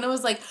job, and I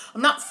was like,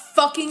 I'm not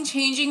fucking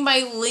changing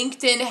my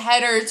LinkedIn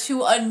header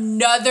to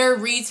another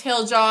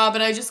retail job,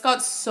 and I just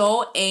got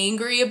so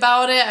angry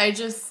about it.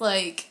 It's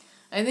like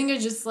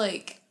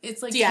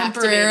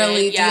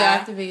temporarily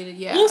deactivated.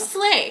 Yeah. Well,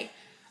 slay.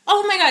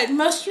 Oh my god,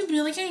 most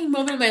humiliating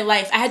moment of my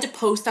life. I had to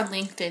post on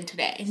LinkedIn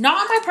today. Not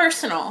on my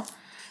personal.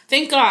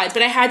 Thank God.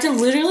 But I had to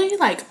literally,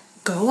 like,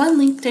 go on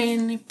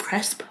LinkedIn,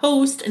 press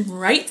post, and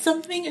write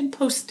something and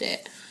post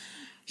it.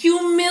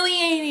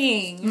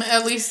 Humiliating.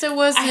 At least it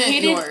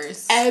wasn't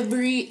yours.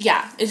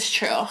 Yeah, it's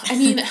true. I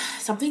mean,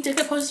 something did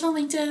get posted on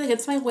LinkedIn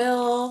against my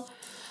will.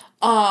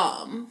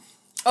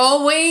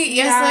 Oh, wait.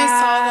 Yes, I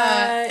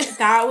saw that.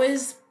 That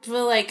was,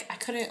 but, like, I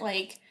couldn't,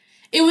 like...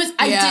 It was...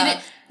 I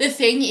didn't... The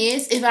thing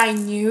is, if I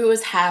knew it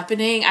was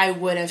happening, I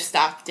would have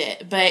stopped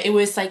it. But it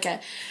was like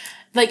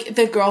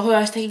the girl who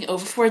I was taking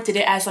over for did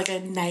it as like a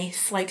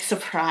nice like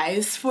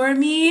surprise for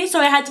me. So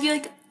I had to be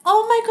like,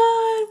 oh my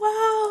god,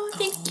 wow,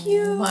 thank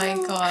you. Oh my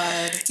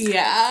god.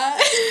 Yeah.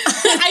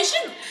 I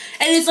should,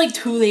 and it's like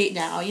too late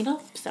now,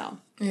 so.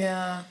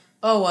 Yeah.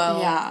 Oh well.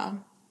 Yeah.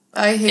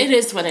 It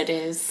is what it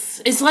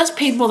is. It's less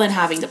painful than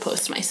having to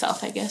post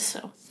myself, I guess,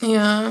 so.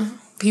 Yeah.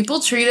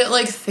 People treat it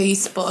like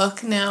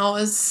Facebook now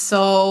is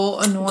so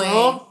annoying.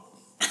 Well,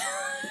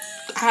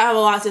 I have a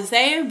lot to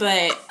say,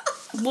 but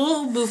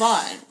we'll move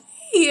on.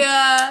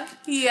 Yeah.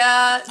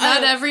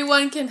 Not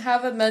everyone can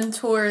have a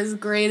mentor as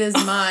great as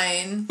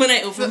mine. When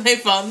I open my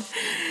phone.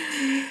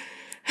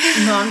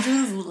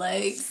 Namjoon's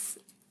legs.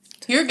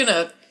 You're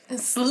gonna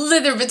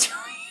slither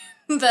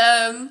between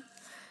them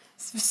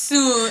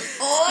soon.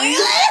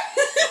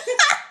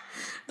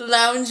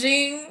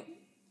 Lounging.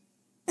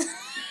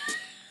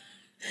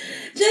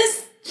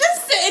 Just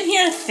sitting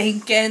here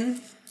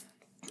thinking.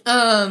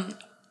 But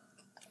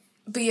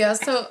yeah,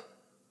 so.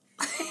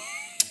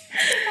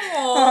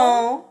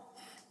 Oh.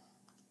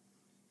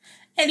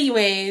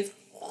 Anyways.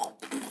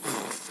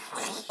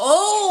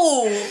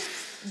 Oh,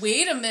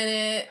 wait a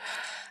minute.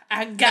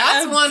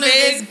 That's one of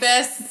his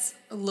best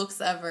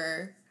looks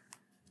ever.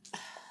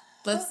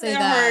 Let's say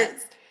that.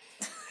 Hurts.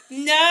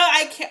 No,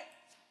 I can't.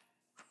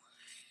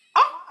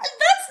 Oh,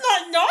 that's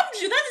not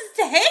Namjoon. That is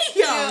Taehyung.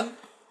 Yeah.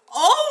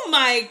 Oh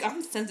my,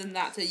 I'm sending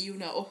that to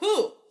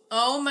who.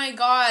 Oh my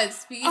god,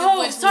 speaking of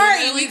which,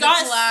 sorry,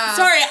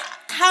 sorry,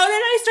 how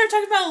did I start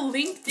talking about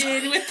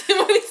LinkedIn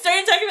when we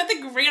started talking about the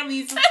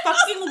Grammys?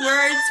 Fucking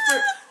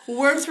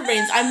words for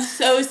brains. I'm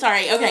so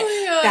sorry. Okay,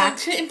 back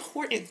to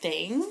important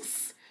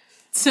things.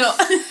 So...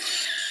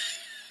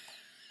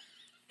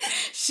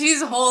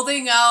 She's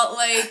holding out,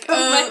 like,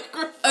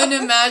 an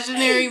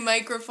imaginary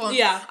microphone.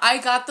 Yeah. I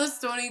got the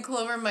Stony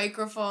Clover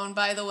microphone,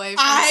 by the way,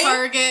 from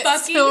Target. I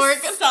fucking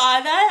saw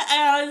that,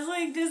 and I was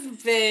like, this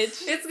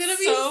bitch. It's gonna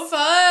be so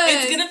fun.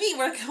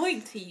 We're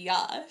going to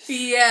Yash.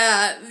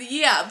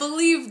 Yeah,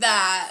 believe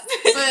that.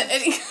 But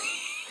anyway.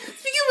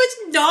 Speaking of which,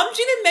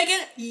 Namjoon and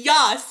Megan,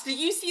 Yash. Did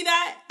you see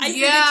that? I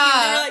sent it to you,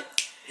 they were like...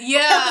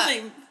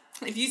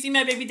 Yeah. If you see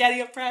my baby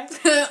daddy up front...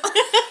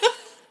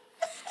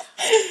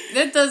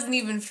 That doesn't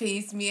even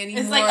faze me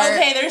anymore. It's like,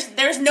 okay,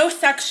 there's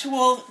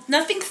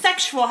nothing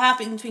sexual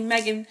happening between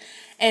Megan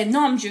and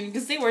Namjoon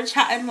because they were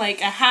chatting like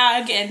a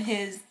hag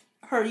and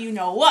her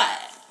you-know-what.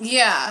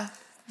 Yeah,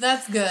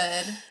 that's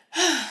good.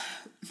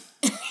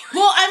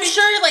 Well, I'm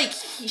sure, like,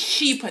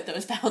 she put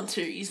those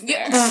boundaries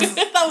there.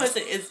 That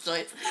wasn't his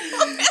choice.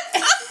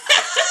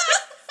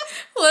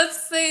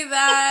 Let's say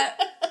that.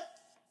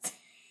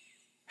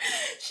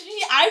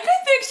 I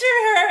could picture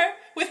her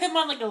with him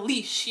on, like, a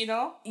leash,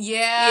 Yeah.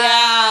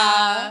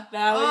 Yeah.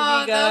 That would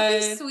be good. That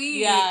would be sweet.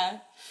 Yeah.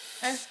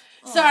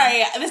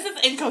 Sorry, this is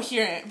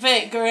incoherent,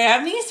 but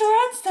Grammys were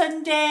on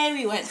Sunday.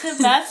 We went to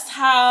Beth's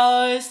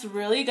house.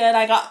 Really good.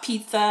 I got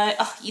pizza.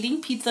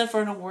 Eating pizza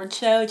for an award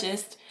show,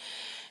 just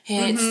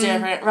It's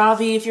different.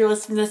 Robbie, if you're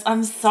listening to this,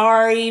 I'm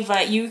sorry,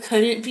 but you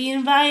couldn't be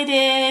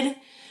invited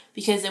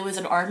because it was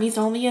an Armies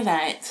only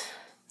event.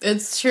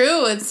 It's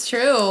true. If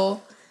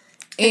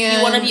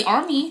you want to be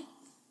Army,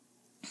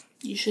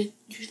 you should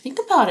think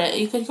about it.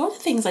 You could go to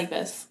things like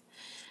this.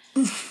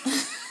 I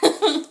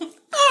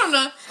don't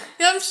know.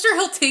 I'm sure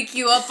he'll take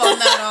you up on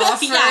that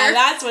offer. Yeah,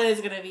 that's what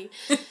it's gonna be.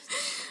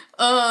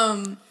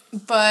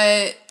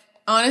 But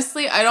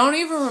honestly, I don't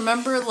even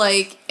remember,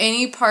 like,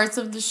 any parts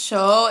of the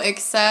show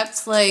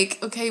except, like,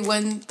 okay,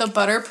 when the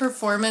butter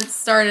performance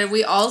started,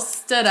 we all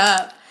stood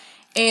up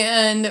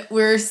and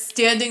we're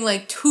standing,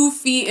 like, 2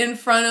 feet in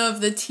front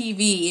of the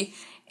TV.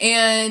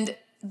 And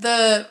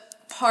the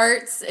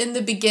parts in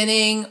the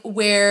beginning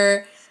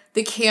where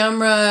the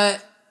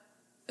camera,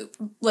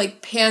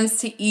 like, pans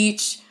to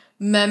each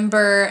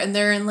member and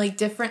they're in, like,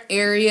 different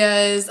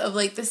areas of,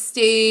 like, the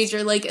stage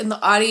or, like, in the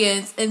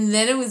audience. And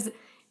then it was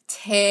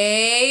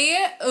Tay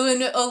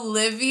and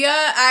Olivia.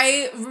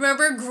 I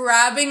remember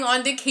grabbing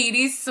onto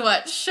Katie's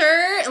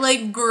sweatshirt,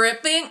 like,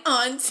 gripping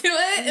onto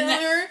it.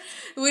 And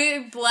we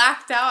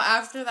blacked out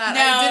after that.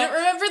 No. I didn't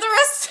remember the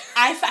rest.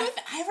 I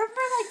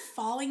remember, like,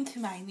 falling to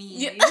my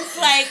knees. Yeah.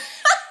 Like,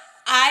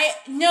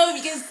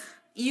 because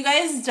you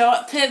guys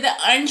don't, to the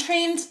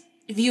untrained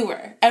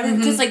viewer,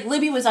 because, like,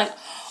 Libby was like,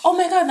 oh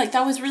my god, like,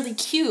 that was really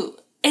cute.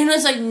 And I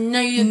was like, no,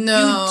 you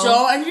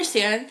don't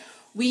understand.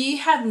 We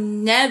have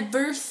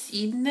never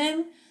seen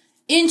them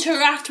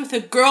interact with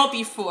a girl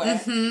before.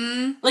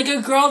 Like,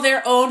 a girl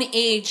their own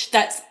age.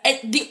 That's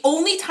the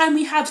only time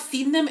we have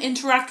seen them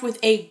interact with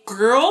a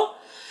girl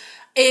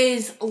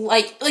is,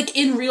 like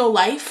in real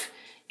life,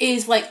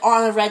 is, like,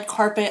 on a red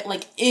carpet,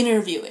 like,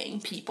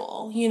 interviewing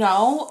people, you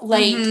know?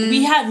 Like,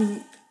 we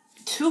had,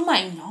 to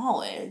my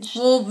knowledge.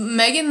 Well,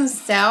 Megan Thee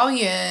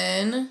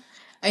Stallion,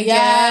 I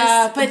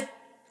guess. But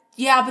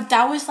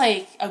that was,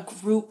 like, a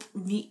group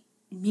meet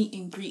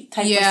and greet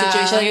type of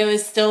situation. Like, it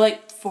was still,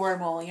 like,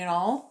 formal, you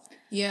know?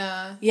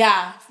 Yeah.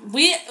 Yeah.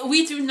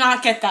 We do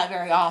not get that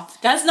very often.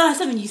 That's not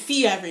something you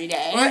see every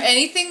day. Or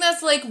anything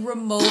that's, like,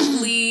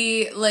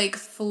 remotely, like,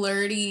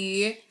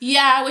 flirty.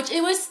 Yeah, which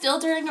it was still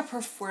during a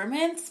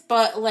performance,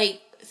 but,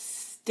 like,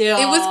 still.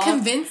 It was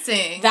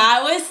convincing.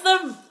 That was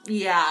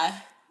yeah.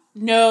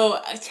 No,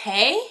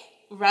 Tay,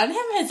 run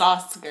him his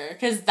Oscar,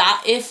 because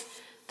that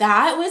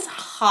was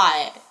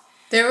hot.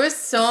 There was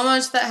so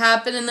much that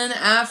happened, and then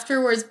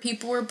afterwards,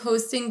 people were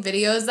posting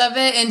videos of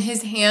it, and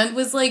his hand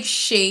was, like,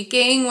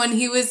 shaking when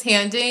he was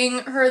handing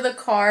her the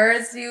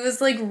cards. He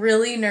was, like,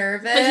 really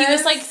nervous. But he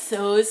was, like,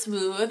 so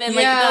smooth, and,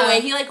 like, the way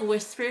he, like,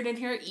 whispered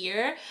in her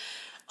ear.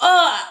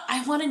 Oh,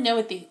 I want to know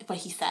what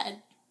he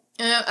said.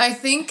 I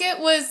think it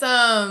was,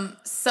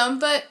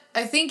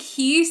 I think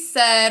he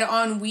said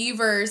on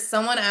Weavers,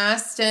 someone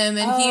asked him,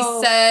 and he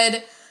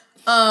said,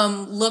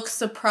 look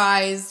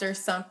surprised or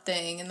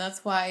something, and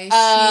that's why she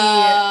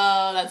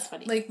that's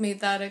funny, like,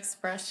 made that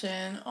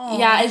expression. Aww.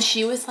 Yeah, and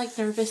she was, like,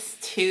 nervous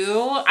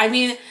too. I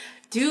mean,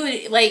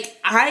 dude, like,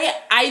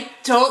 I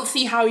don't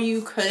see how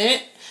you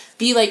couldn't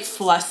be, like,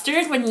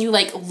 flustered when you,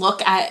 like,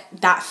 look at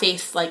that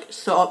face, like,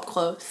 so up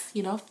close,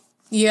 you know?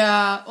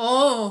 Yeah.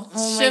 Oh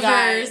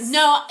shivers. My God.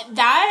 No,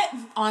 that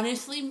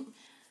honestly.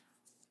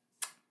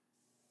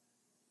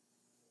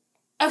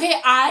 Okay,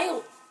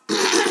 I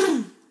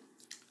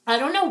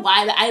don't know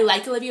why, but I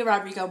like Olivia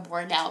Rodrigo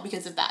more now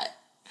because of that.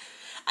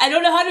 I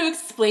don't know how to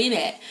explain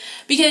it.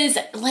 Because,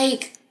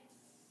 like,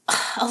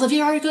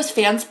 Olivia Rodrigo's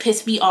fans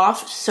piss me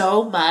off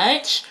so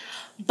much.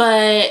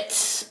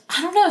 But,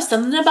 I don't know,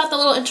 something about the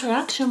little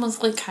interaction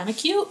was, like, kind of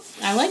cute.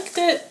 I liked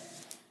it.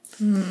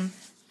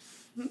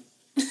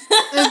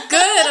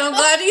 Good, I'm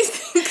glad you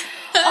think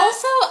that.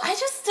 Also, I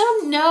just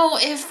don't know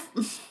if...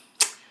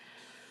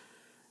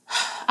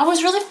 I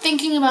was really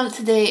thinking about it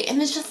today,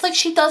 and it's just, like,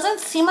 she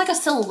doesn't seem like a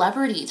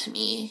celebrity to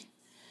me.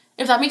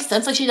 If that makes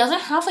sense. Like, she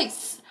doesn't have, like...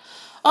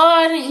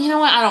 you know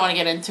what? I don't want to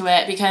get into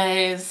it,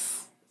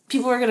 because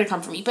people are going to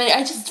come for me. But I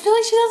just feel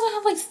like she doesn't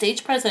have, like,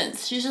 stage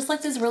presence. She's just,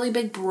 like, this really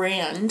big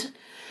brand.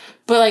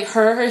 But, like,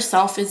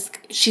 herself is...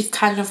 She's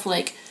kind of,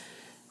 like,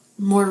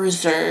 more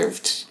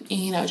reserved.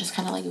 You know, just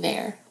kind of, like,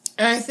 there.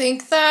 I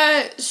think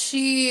that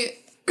she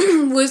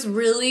was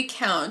really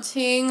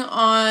counting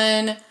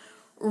on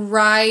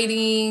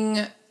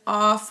riding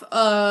off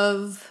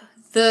of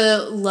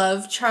the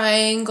love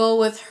triangle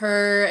with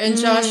her and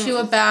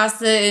Joshua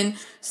Bassett and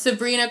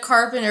Sabrina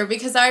Carpenter,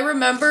 because I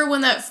remember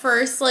when that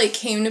first, like,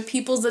 came to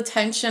people's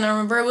attention. I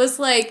remember it was,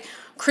 like,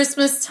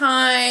 Christmas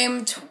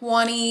time,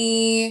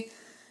 I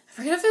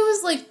forget if it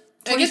was, like,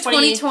 I guess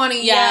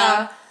 2020,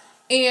 yeah.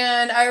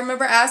 And I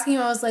remember asking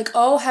him, I was like,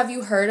 oh, have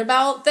you heard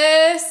about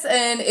this?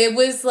 And it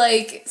was,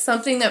 like,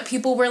 something that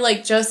people were,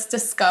 like, just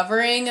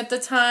discovering at the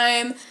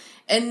time.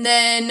 And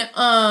then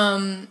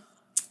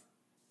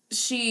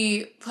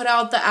she put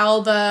out the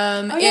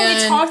album. Oh,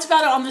 yeah, we talked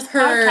about it on this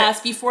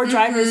podcast before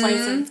Driver's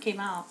License came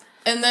out.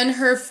 And then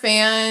her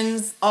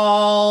fans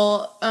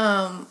all,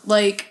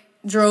 like,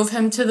 drove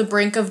him to the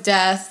brink of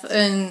death,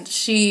 and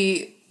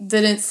she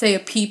didn't say a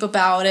peep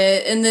about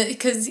it. And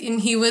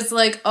he was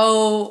like,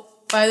 oh...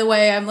 by the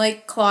way, I'm,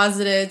 like,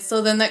 closeted.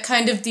 So then that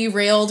kind of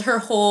derailed her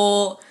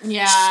whole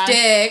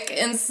shtick.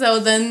 And so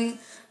then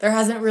there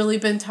hasn't really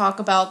been talk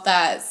about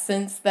that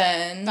since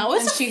then. That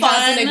was she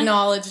hasn't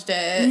acknowledged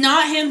it.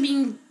 Not him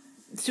being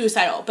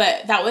suicidal,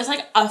 but that was,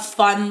 like, a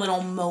fun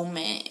little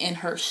moment in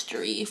her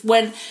history.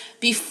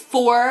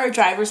 Before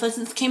driver's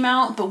license came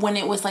out, but when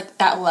it was, like,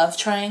 that love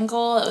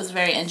triangle, it was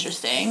very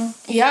interesting.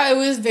 Yeah, it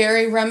was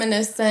very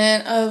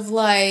reminiscent of,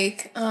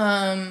 like,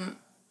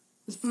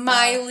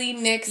 Miley,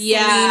 Nick,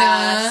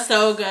 Selena.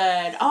 So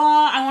good.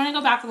 Oh, I want to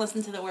go back and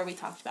listen to where we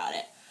talked about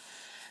it.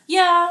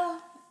 Yeah.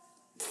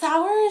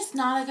 Sour is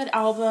not a good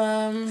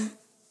album.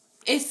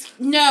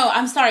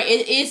 I'm sorry.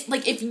 It is,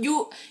 like, it's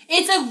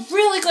a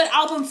really good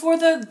album for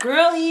the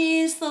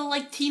girlies, the,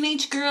 like,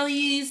 teenage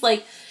girlies.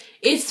 Like,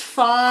 it's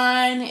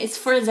fun. It's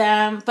for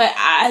them. But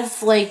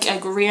as, like, a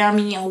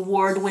Grammy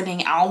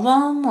award-winning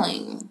album,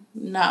 like,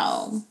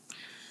 no.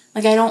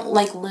 Like, I don't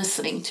like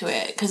listening to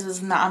it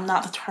because I'm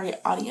not the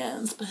target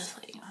audience. But it's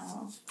like,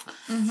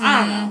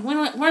 I don't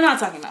know. We're not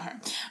talking about her.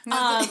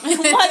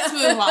 Let's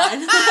move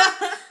on.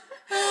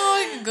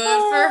 Oh,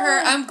 good for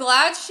her. I'm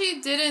glad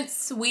she didn't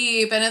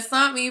sweep, and it's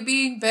not me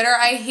being bitter.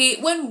 I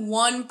hate when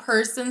one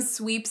person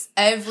sweeps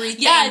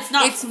everything. Yeah, it's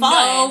not fun.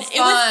 No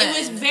fun. It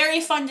was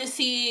very fun to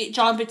see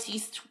Jon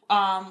Batiste.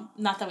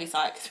 Not that we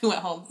saw it because we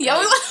went home. Yeah,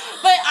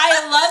 but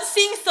I love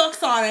seeing Silk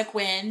Sonic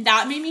win.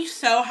 That made me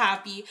so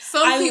happy.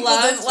 Some people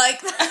didn't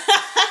like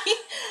that.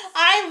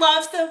 I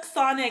love Silk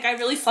Sonic. I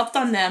really slept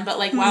on them, but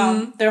like,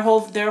 wow,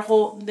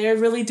 they're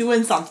really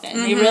doing something.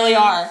 They really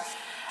are.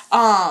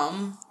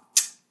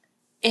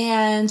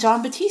 And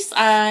Jon Batiste,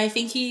 I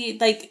think he, I'm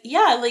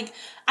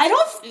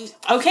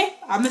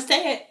gonna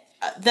say it.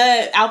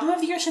 The album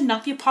of the year should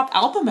not be a pop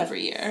album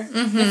every year.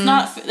 It's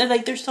not,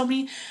 like, there's so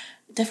many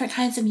different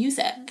kinds of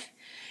music.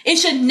 It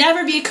should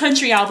never be a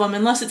country album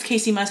unless it's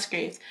Casey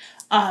Musgraves.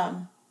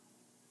 But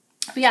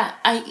yeah,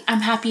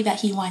 I'm happy that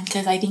he won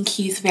because I think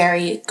he's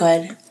very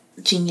good,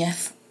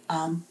 genius,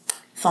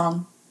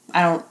 song.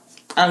 I don't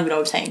even know what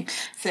I'm saying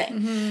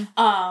today.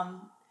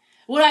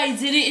 What I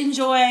didn't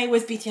enjoy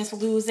was BTS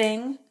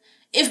losing.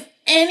 If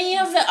any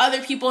of the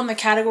other people in the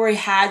category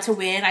had to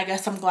win, I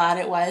guess I'm glad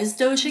it was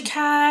Doja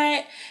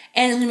Cat.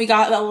 And then we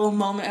got that little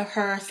moment of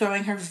her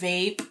throwing her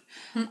vape.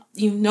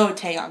 You know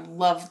Taeyong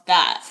loved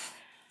that.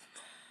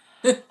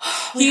 We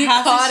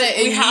have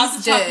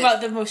to talk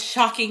about the most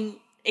shocking,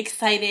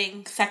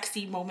 exciting,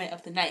 sexy moment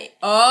of the night.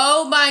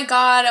 Oh my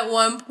god, at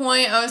one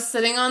point I was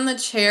sitting on the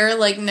chair,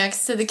 like,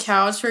 next to the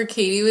couch where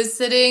Katie was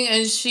sitting,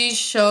 and she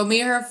showed me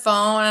her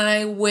phone, and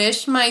I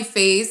wish my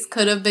face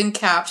could have been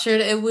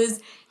captured. It was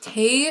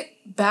Tay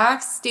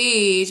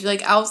backstage,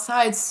 like,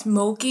 outside,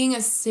 smoking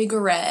a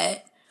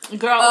cigarette.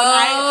 Girl,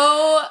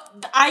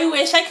 I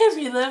wish I could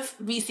relive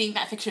me seeing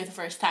that picture the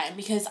first time,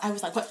 because I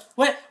was like, what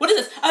is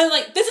this? I was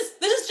like, this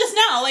is just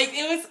now. Like,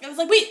 it was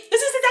like, wait,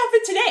 this is his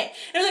outfit today.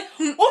 And I was like,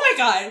 oh my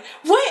god,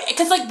 what?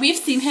 Because, like, we've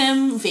seen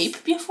him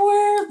vape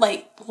before.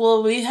 Like,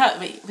 well,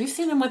 we've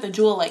seen him with a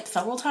Juul, like,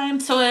 several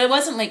times. So it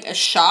wasn't, like, a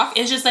shock.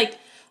 It's just, like,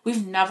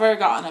 we've never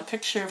gotten a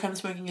picture of him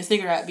smoking a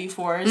cigarette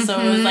before. So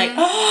it was like,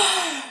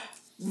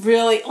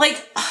 really?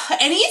 Like,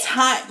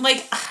 anytime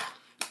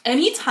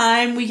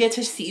we get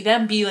to see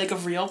them be, like, a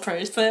real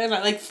person,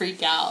 I, like,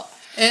 freak out.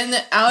 And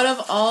out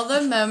of all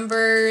the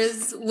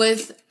members,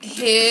 with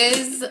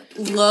his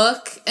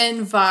look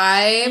and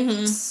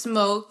vibe,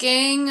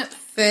 smoking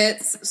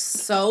fits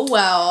so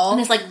well.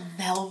 And his, like,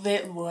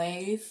 velvet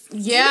voice.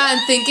 Yeah,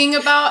 and thinking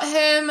about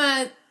him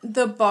at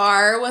the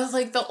bar with,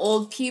 like, the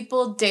old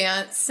people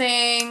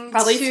dancing.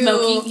 Probably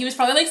smoking. He was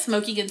probably, like,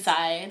 smoking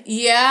inside.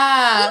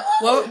 Yeah.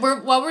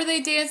 What were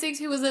they dancing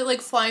to? Was it,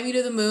 like, Fly Me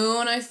to the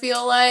Moon, I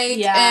feel like?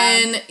 Yeah.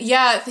 And,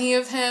 yeah, thinking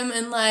of him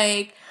in,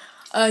 like,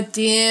 a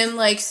dim,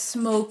 like,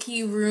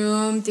 smoky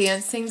room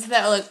dancing to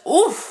that, like,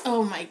 oof.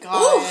 Oh, my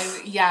God.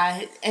 Oof.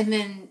 Yeah. And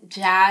then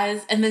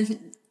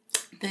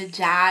the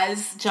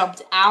Jazz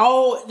jumped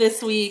out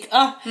this week.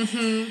 Oh,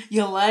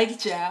 you like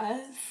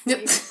Jazz?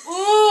 Yep.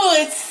 Ooh,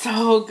 it's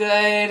so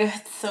good.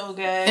 It's so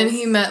good. And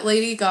he met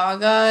Lady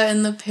Gaga,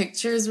 and the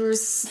pictures were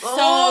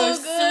so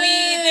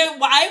sweet.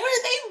 Why were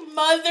they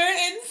mother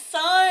and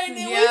son?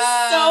 It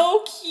was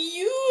so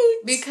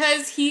cute.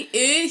 Because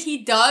he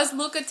does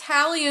look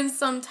Italian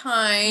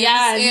sometimes.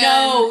 Yeah,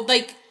 no,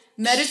 like,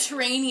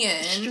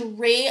 Mediterranean.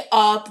 Straight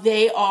up,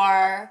 they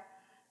are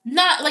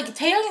not, like,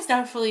 Taeyong is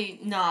definitely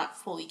not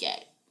fully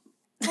gay.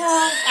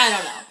 I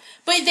don't know.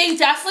 But they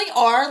definitely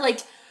are,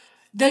 like,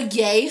 the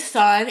gay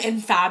son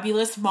and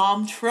fabulous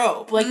mom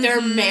trope. Like,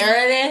 they're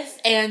Meredith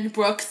and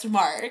Brooks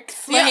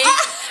Marks. Like,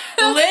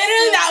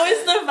 literally, that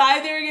was the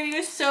vibe they were getting. It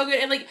was so good.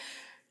 And, like,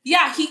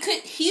 yeah,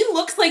 he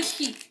looks like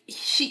he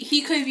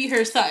could be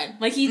her son.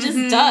 Like, he just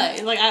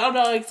does. Like, I don't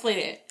know how to explain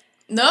it.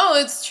 No,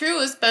 it's true,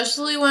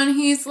 especially when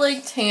he's,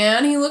 like,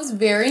 tan. He looks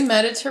very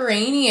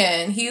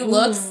Mediterranean. He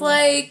looks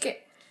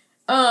like,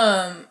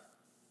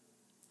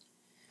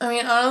 I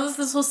mean, I don't know if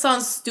this will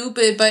sound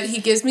stupid, but he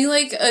gives me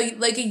like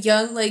a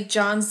young like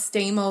John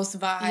Stamos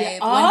vibe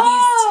when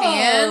he's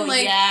tan.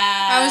 Like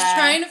I was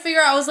trying to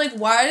figure out, I was like,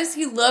 why does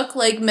he look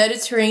like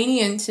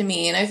Mediterranean to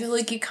me? And I feel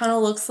like he kind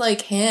of looks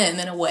like him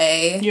in a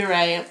way. You're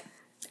right.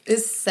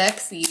 It's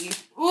sexy.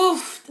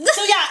 Oof.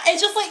 So yeah,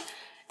 it's just like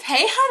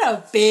Tay had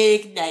a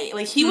big night.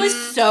 Like he was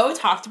so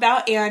talked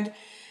about, and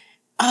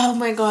oh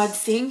my god,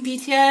 seeing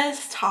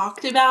BTS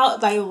talked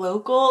about by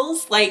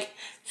locals, like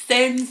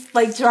since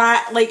like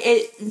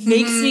it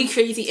makes me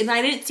crazy. And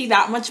I didn't see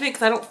that much of it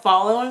because I don't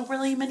follow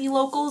really many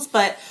locals,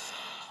 but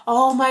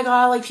oh my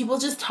god, like people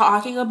just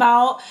talking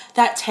about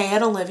that Tay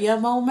and Olivia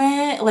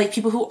moment, like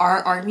people who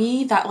aren't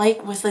ARMY, that like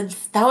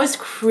that was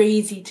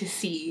crazy to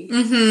see.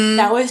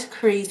 That was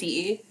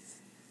crazy.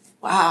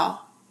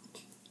 Wow.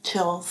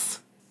 Chills.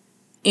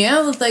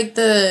 Yeah, with like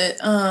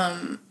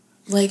the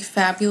like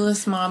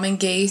fabulous mom and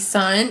gay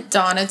son,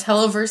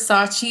 Donatella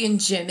Versace and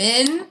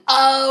Jimin.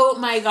 Oh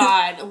my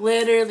god,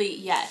 literally,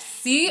 yes.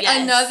 See,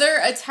 another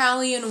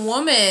Italian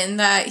woman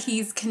that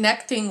he's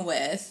connecting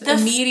with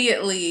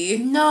immediately.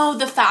 No,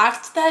 the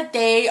fact that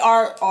they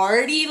are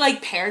already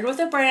like paired with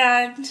a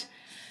brand,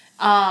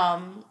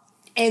 and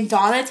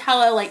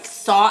Donatella like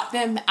sought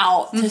them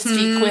out to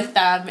speak with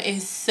them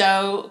is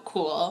so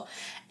cool.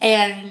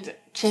 And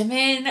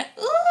Jimin,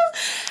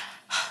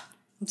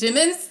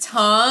 Jimin's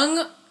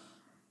tongue.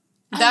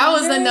 That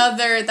was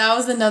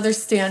another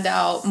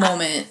standout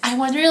moment. I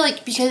wonder,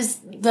 like, because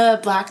the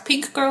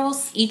Blackpink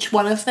girls, each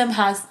one of them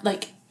has,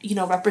 like, you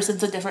know,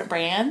 represents a different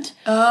brand.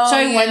 Oh, so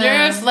I wonder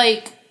if,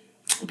 like,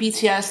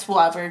 BTS will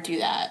ever do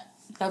that.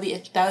 That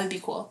would be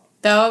cool.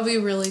 That would be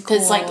really cool.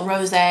 Because, like,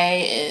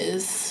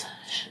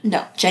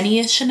 Jennie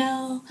is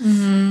Chanel.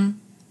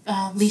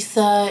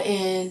 Lisa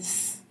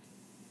is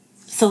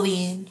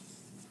Celine.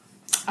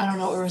 I don't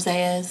know what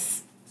Rosé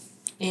is.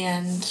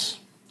 And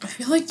I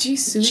feel like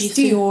Jisoo's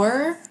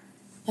Dior.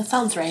 That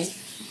sounds right.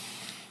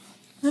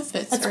 That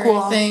fits her, cool.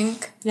 I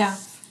think. Yeah.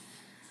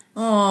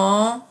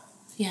 Aww.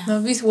 Yeah.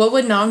 What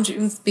would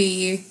Namjoon's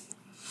be?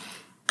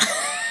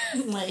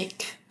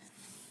 Like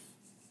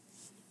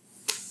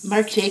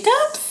Marc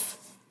Jacobs?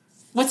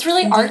 What's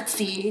really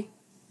artsy?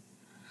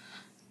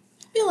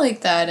 I feel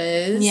like that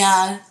is.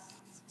 Yeah.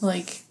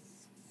 Like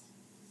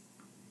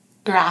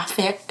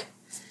graphic.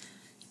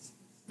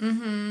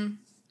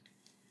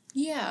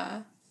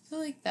 Yeah. I feel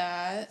like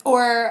that.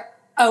 Or,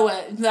 I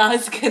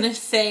was gonna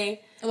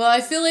say... Well, I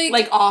feel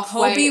like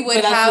Off-White, Hobie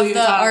would have the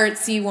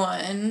artsy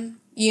one,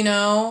 you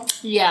know?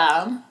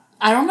 Yeah.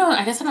 I don't know.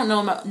 I guess I don't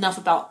know enough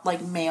about,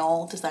 like,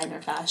 male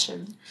designer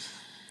fashion.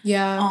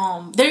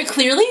 Yeah. They're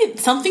clearly...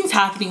 Something's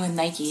happening with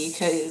Nike,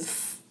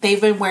 because they've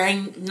been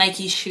wearing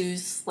Nike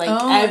shoes, like,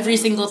 every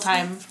single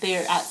time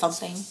they're at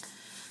something.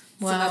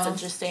 Wow. So that's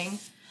interesting.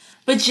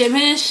 But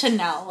Jimin is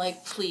Chanel,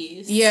 like,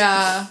 please.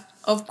 Yeah.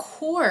 Of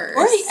course.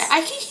 Or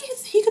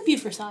he could be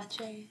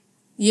Versace.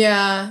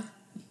 Yeah.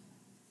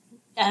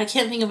 I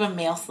can't think of a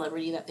male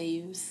celebrity that they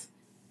use.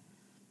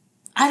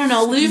 I don't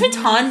know. Louis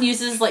Vuitton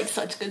uses, like,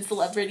 such good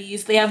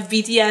celebrities. They have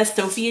BTS,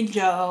 Sophie and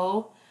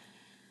Joe.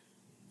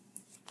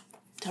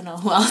 Don't know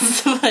who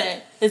else,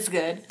 but it's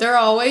good. They're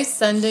always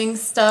sending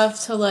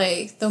stuff to,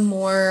 like, the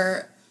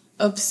more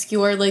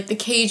obscure, like, the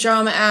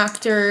K-drama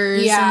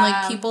actors and,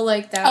 like, people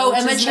like that. Oh,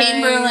 Emma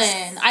Chamberlain.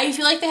 Nice. I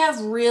feel like they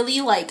have really,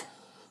 like,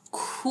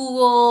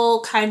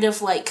 cool, kind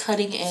of, like,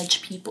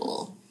 cutting-edge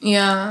people.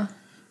 Yeah.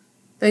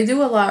 They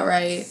do a lot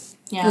right.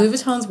 Yeah. Louis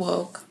Vuitton's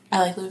woke. I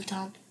like Louis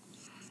Vuitton.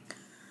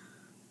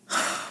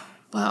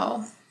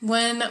 Wow.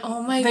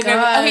 Oh my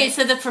god. Okay,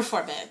 so the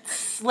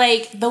performance.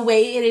 Like, the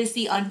way it is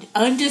the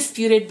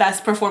undisputed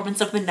best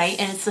performance of the night,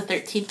 and it's the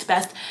 13th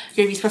best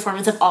Grammys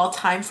performance of all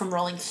time from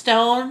Rolling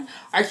Stone,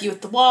 Argue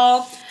with the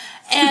Wall.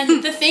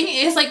 And the thing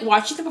is, like,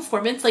 watching the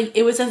performance, like,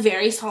 it was a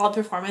very solid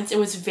performance. It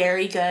was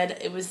very good.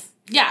 It was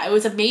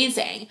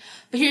amazing.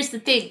 But here's the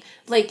thing.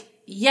 Like,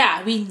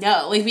 yeah, we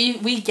know. Like,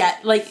 we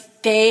get, like,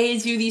 they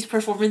do these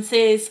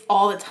performances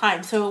all the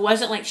time. So it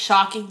wasn't, like,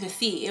 shocking to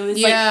see. It was,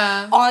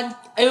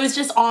 it was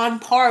just on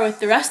par with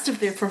the rest of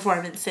their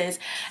performances.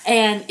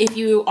 And if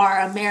you are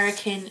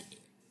American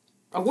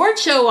award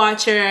show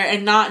watcher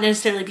and not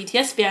necessarily a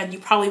BTS fan, you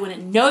probably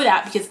wouldn't know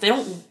that because they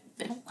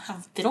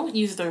don't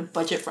use their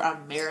budget for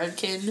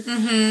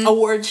American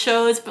award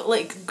shows. But,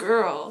 like,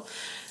 girl.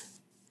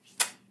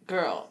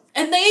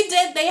 And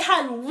they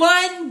had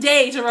one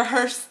day to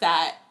rehearse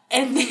that.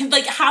 And then,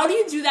 like, how do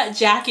you do that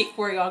jacket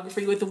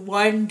choreography with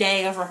 1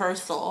 day of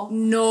rehearsal?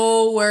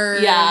 No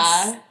words.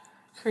 Yeah.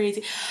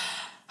 Crazy.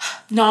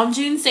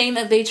 Namjoon saying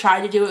that they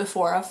tried to do it with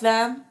 4 of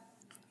them.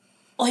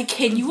 Like,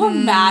 can you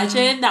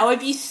imagine? That would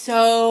be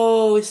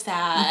so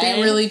sad. It'd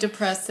be really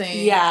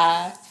depressing.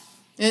 Yeah.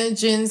 And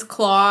Jin's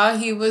claw,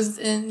 he was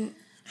in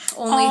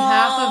only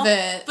half of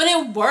it. But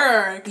it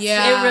worked.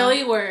 Yeah. It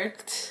really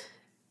worked.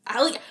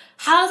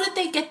 How did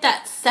they get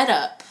that set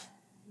up?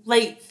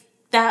 Like,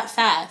 that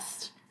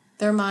fast?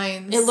 Their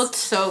minds. It looked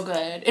so good.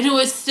 And it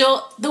was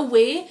still, the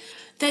way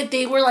that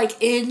they were, like,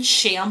 in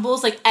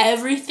shambles. Like,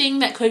 everything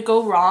that could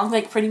go wrong,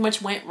 like, pretty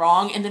much went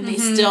wrong, and then they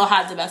still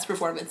had the best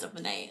performance of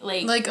the night.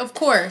 Like, of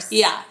course.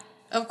 Yeah.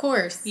 Of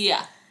course.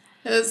 Yeah.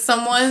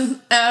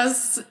 Someone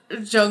asked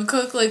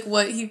Jungkook, like,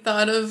 what he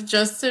thought of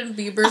Justin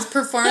Bieber's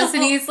performance,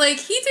 and he's like,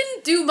 he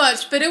didn't do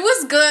much, but it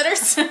was good, or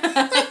something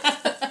like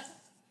that.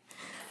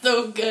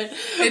 So good.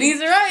 And he's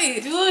right.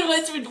 Dude,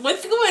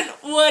 what's going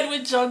on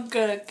with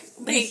Jungkook?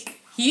 Like...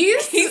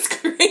 He's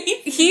crazy.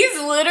 He's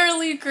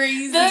literally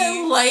crazy.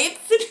 The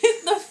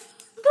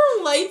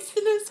lights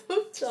in his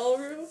hotel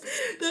room.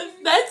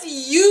 That's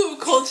you,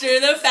 culture.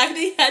 The fact that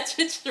he had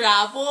to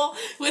travel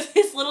with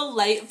his little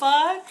light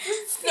box.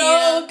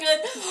 So good.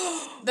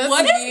 That's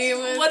what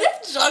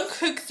if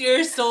Jungkook's your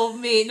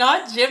soulmate,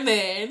 not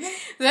Jimin?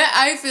 That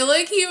I feel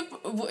like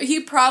he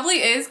probably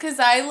is, because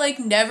I, like,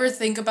 never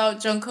think about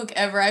Jungkook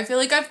ever. I feel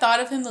like I've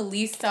thought of him the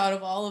least out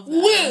of all of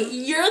them. Wait,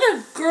 you're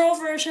the girl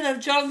version of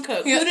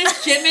Jungkook. Yeah. Who does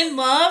Jimin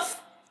love?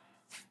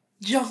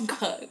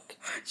 Jungkook.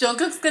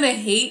 Jungkook's gonna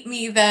hate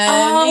me then.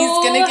 Oh.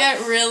 He's gonna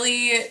get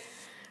really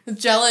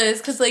jealous,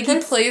 because, like, he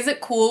plays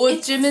it cool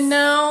with Jimin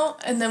now,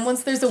 and then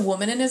once there's a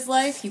woman in his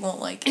life, he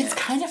won't like it. It's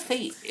kind of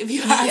fate, if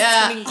you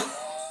ask me. Oh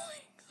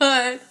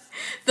my god.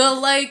 The,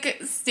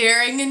 like,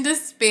 staring into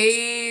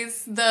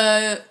space,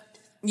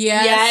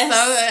 Yes. So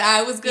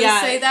I was gonna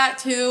say that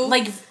too.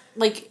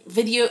 Like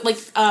video, like,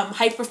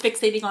 hyper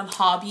fixating on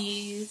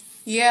hobbies.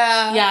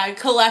 Yeah. Yeah,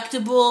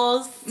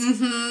 collectibles.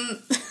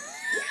 Mm-hmm.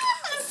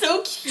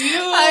 So cute.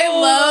 I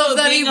love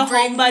that being he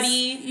brings,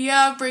 homebody.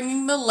 Yeah,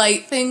 bringing the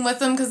light thing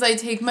with him, because I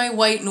take my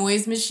white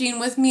noise machine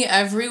with me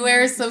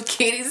everywhere, so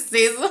Katie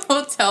stays in the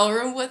hotel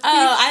room with me.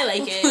 Oh, I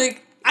like it.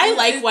 Like, I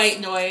like white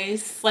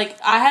noise. Like,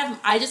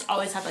 I just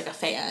always have, like, a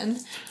fan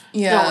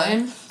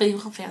going. But you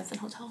have fans in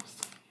hotels.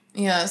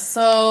 Yeah,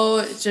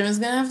 so Jimin's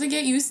gonna have to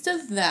get used to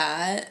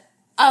that.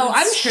 Oh,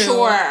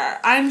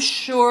 I'm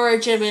sure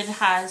Jimin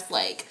has,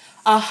 like,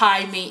 a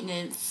high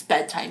maintenance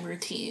bedtime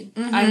routine.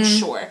 Mm-hmm.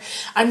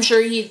 I'm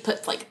sure he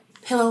puts, like,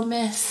 pillow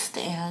mist,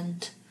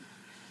 and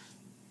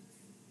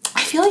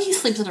I feel like he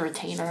sleeps with a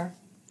retainer.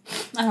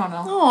 I don't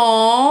know.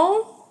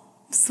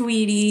 Aww,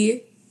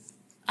 sweetie.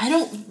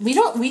 We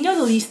know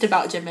the least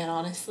about Jimin,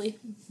 honestly.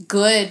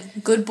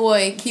 Good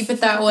boy. Keep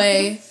it that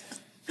way.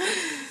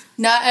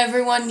 Not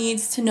everyone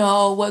needs to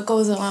know what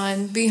goes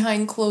on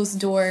behind closed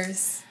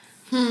doors.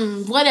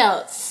 What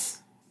else?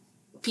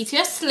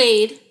 BTS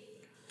slayed.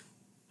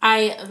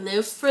 I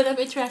live for them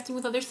interacting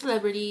with other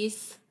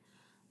celebrities.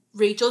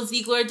 Rachel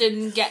Ziegler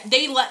didn't get...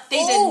 They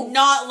did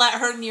not let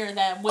her near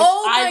them, which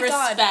I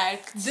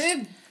respect.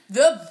 God.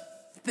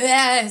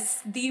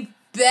 The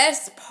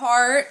best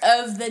part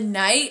of the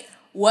night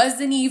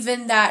wasn't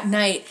even that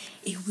night.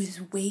 It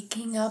was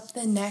waking up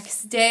the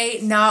next day,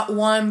 not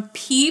one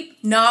peep,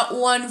 not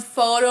one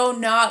photo,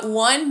 not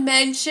one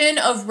mention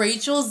of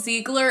Rachel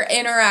Ziegler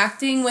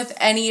interacting with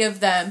any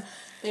of them.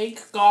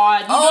 Thank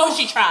God. You know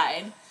she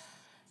tried.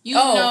 You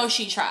know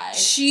she tried.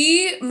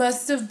 She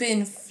must have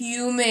been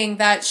fuming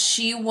that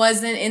she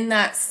wasn't in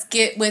that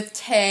skit with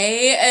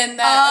Tay and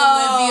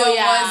that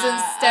Olivia was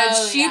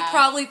instead. She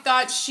probably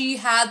thought she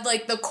had,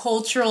 like, the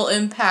cultural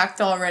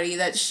impact already,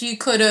 that she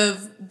could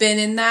have been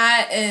in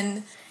that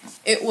and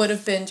it would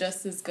have been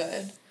just as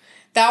good.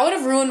 That would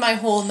have ruined my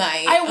whole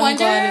night. I'm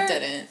glad it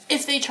didn't.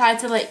 If they tried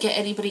to, like, get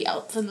anybody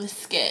else in the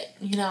skit,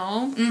 you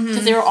know?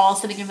 Because they were all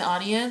sitting in the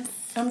audience.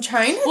 I'm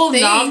trying to think. Well,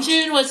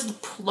 Namjoon was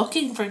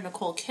looking for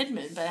Nicole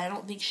Kidman, but I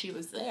don't think she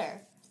was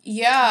there.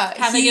 Yeah.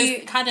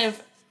 Kind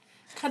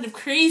of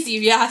crazy,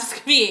 if you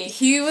ask me.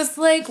 He was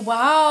like,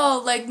 wow,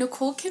 like,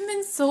 Nicole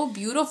Kidman's so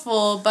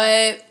beautiful,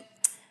 but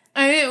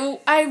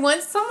I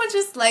want someone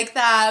just like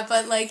that,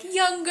 but, like,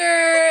 younger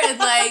and,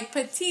 like,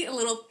 petite, a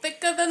little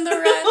thicker than the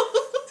rest.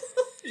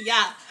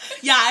 Yeah,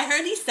 I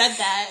heard he said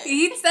that.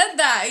 He said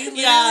that. He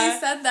literally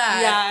said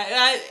that.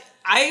 Yeah,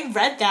 I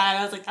read that and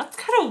I was like, that's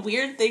kind of a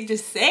weird thing to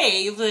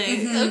say. But,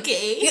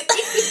 okay.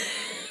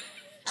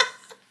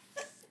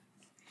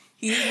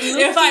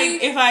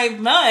 If I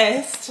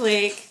must,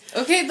 like...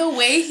 Okay, the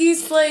way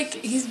he's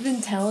been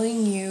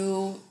telling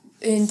you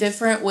in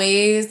different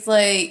ways,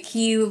 like,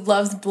 he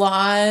loves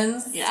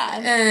blondes. Yeah.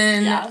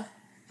 And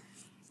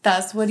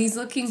that's what he's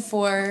looking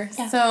for.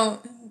 Yeah. So...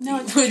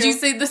 No, would you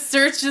say the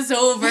search is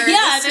over?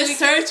 Yeah, the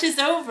search is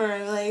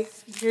over. Like,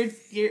 we're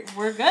good.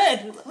 We're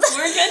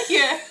good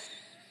here.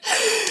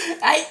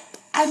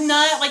 I'm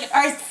not, like,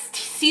 our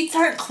seats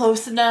aren't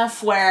close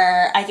enough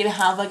where I can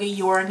have, like, a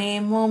your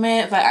name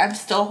moment, but I'm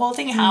still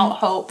holding out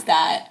hope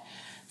that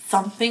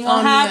something will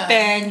happen.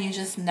 Yeah. You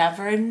just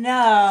never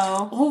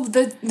know. Oh,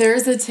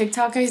 there's a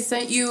TikTok I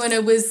sent you, and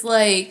it was,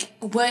 like,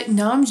 what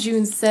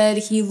Namjoon said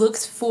he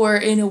looks for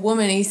in a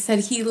woman. He said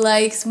he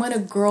likes when a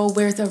girl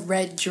wears a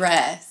red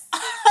dress.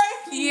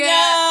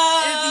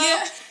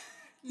 Yeah.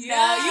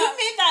 Yeah, you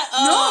made that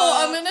up. No,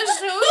 I'm gonna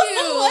show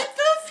you. What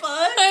the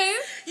fuck?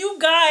 You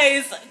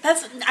guys,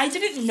 I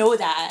didn't know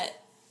that.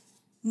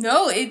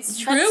 No, it's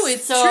true.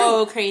 It's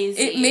so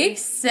crazy. It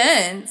makes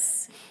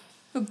sense.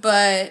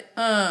 But,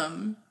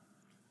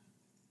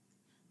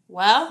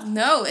 Well.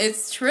 No,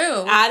 it's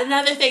true. Add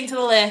another thing to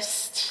the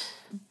list.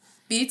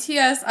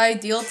 BTS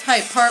Ideal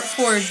Type Part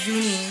 4,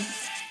 Juni.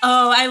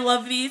 Oh, I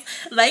love these.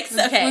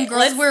 Okay. When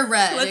girls wear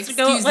red. Let's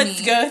go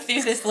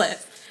through this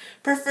list.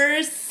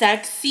 Prefers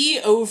sexy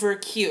over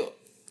cute.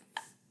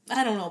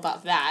 I don't know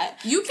about that.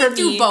 You can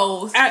do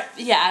both.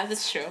 Yeah,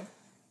 that's true.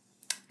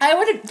 I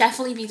would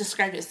definitely be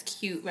described as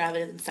cute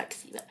rather than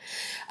sexy.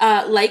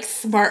 Likes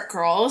smart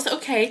girls.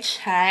 Okay,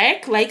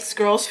 check. Likes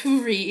girls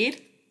who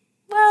read.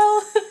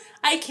 Well,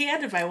 I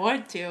can if I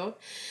want to.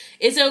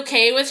 Is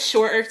okay with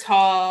short or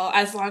tall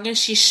as long as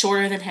she's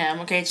shorter than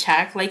him. Okay,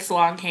 check. Likes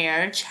long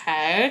hair.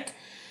 Check.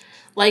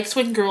 Likes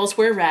when girls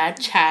wear red.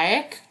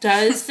 Check.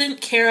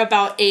 Doesn't care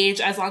about age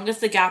as long as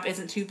the gap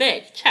isn't too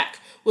big. Check.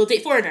 Will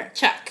date foreigner.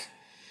 Check.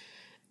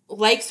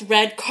 Likes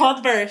red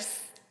Converse.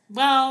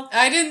 Well,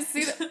 I didn't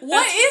see that.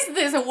 What is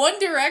this? One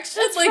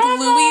Direction? It's like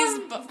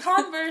Louis'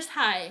 Converse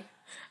High.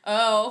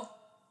 Oh.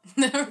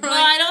 Never mind. Well,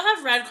 I don't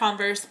have red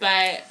Converse,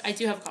 but I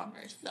do have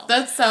Converse. So.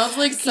 That sounds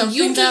like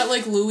something that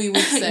like Louis would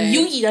say.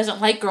 Yoongi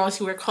doesn't like girls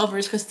who wear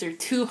Converse because they're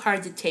too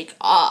hard to take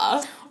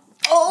off.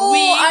 Oh,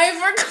 I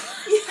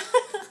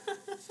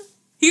forgot.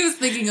 He was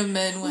thinking of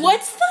men.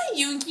 What's the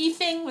Yoongi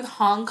thing with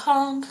Hong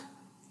Kong?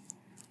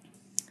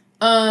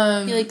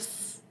 He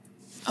likes...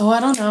 Oh,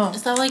 I don't know.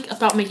 Is that like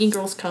about making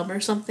girls come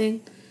or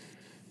something?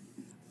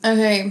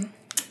 Okay.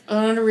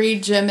 I want to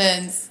read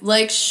Jimin's.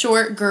 Likes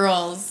short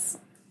girls.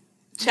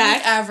 Check.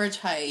 Like average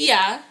height.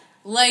 Yeah.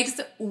 Likes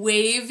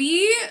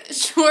wavy,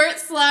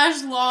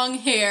 short/long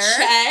hair.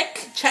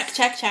 Check.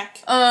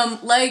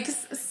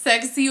 Likes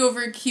sexy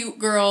over cute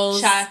girls.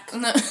 Check.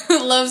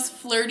 Loves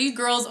flirty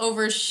girls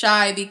over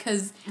shy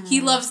because he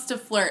loves to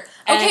flirt.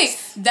 Okay,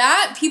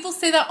 that people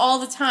say that all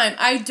the time.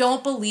 I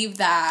don't believe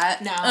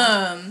that.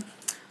 No.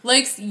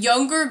 Likes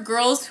younger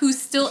girls who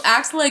still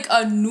act like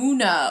a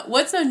Nuna.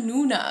 What's a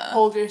Nuna?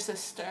 Older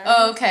sister.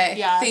 Oh, okay.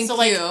 Yeah. Thank you.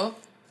 Like,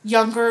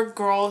 younger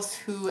girls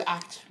who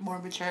act more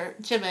mature.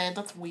 Jimin,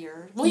 that's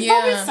weird. Well, he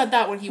probably said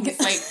that when he was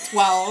like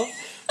 12.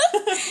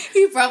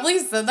 He probably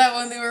said that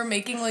when they were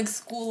making like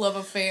School Love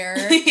Affair.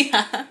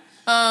 Yeah.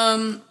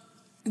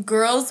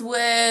 Girls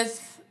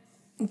with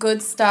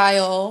good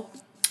style.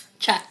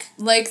 Check.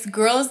 Likes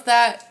girls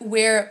that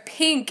wear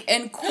pink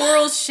and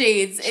coral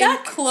shades in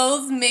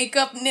clothes,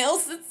 makeup,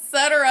 nails,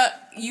 etc.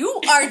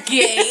 You are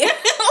gay.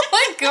 Oh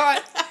my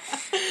god.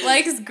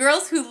 Likes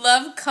girls who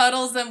love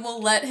cuddles and will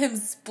let him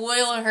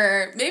spoil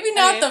her. Maybe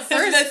not the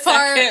first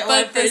part,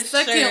 but the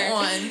second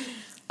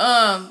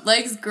one.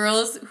 Likes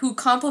girls who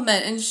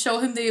compliment and show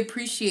him they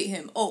appreciate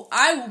him. Oh,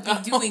 I will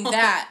be doing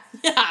that.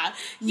 Yeah.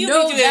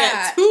 You'll be doing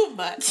that too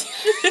much.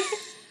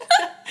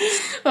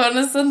 I want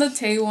to send the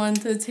Tay one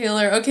to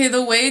Taylor. Okay,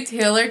 the way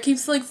Taylor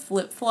keeps, like,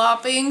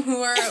 flip-flopping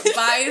who are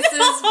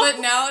biases, but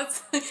now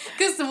it's, like,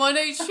 because one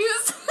day she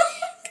was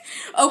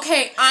like,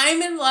 okay,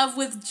 I'm in love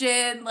with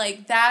Jin,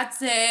 like,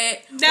 that's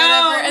it,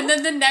 whatever. And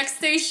then the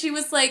next day she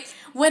was like,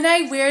 when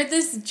I wear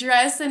this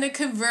dress in a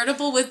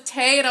convertible with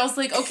Tay, and I was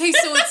like, okay,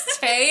 so it's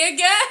Tay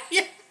again?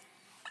 Yeah.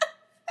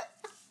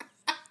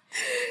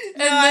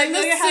 And then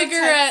the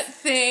cigarette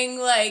thing,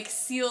 like,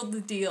 sealed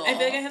the deal. I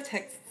feel like I have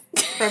text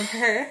from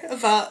her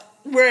about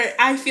where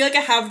I feel like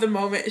I have the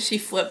moment she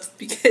flips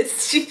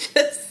because she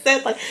just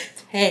said like,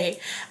 hey,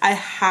 I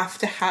have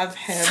to have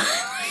him.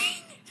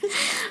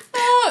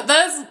 Oh,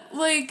 that's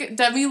like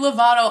Demi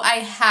Lovato,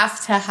 I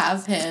have to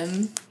have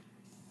him.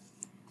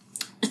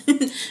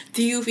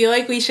 Do you feel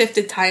like we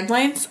shifted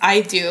timelines?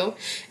 I do.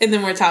 And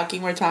then we're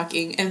talking,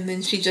 and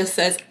then she just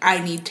says, I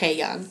need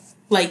Taehyung.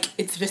 Like,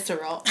 it's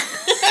visceral.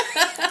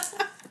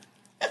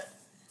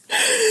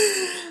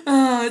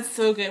 Oh, it's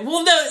so good.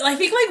 Well, no, I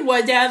think, like,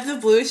 one day out of the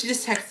blue, she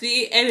just texted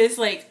me, and it's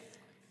like,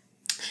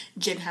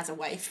 Jin has a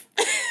wife.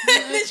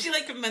 And then she,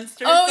 like, commenced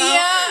herself. Oh,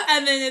 yeah.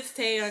 And then it's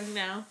Taehyung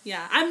now.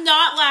 Yeah. I'm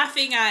not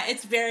laughing at,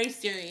 it's very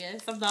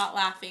serious. I'm not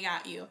laughing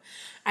at you.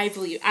 I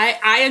believe,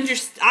 I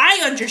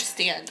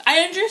understand. I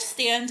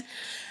understand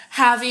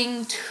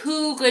having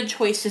two good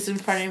choices in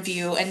front of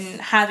you and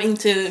having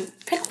to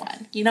pick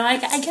one. You know, I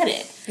get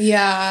it.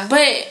 Yeah.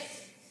 But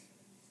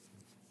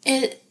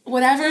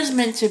whatever's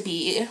meant to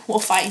be will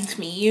find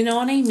me, you know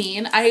what I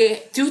mean?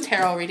 I do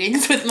tarot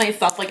readings with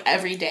myself, like,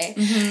 every day,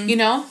 you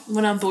know,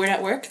 when I'm bored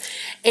at work.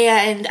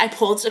 And I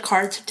pulled a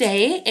card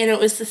today, and it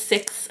was the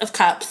 6 of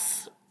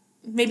Cups.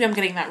 Maybe I'm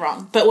getting that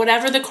wrong. But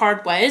whatever the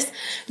card was,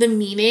 the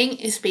meaning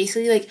is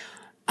basically, like,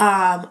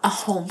 a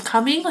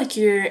homecoming. Like,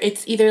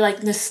 it's either,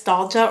 like,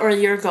 nostalgia or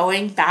you're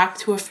going back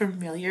to a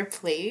familiar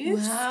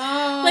place.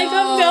 Wow. Like,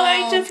 I'm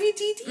going to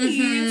PTT.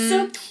 It's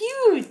so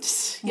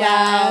cute.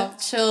 Yeah. Wow.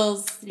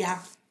 Chills. Yeah.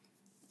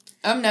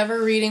 I'm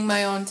never reading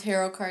my own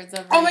tarot cards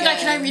ever Oh my god,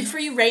 can I read for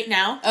you right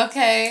now?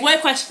 Okay. What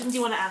question do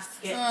you want to ask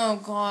it? Oh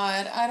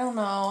god, I don't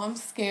know. I'm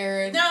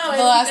scared. No, the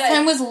last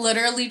time was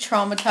literally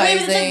traumatizing. Wait,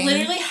 but it's like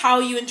literally how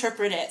you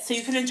interpret it. So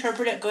you can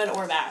interpret it good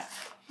or bad.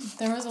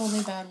 There was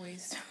only bad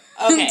ways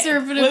to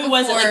interpret it.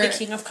 Was it like the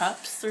King of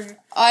Cups? Or?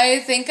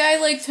 I think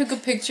I like took a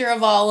picture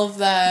of all of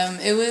them.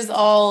 It was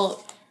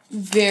all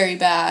very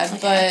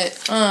bad, but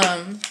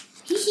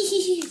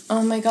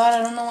Oh my god,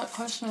 I don't know what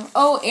question.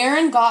 Oh,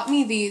 Aaron got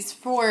me these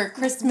for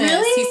Christmas.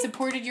 Really? He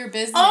supported your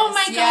business. Oh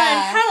my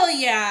god, hell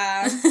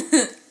yeah.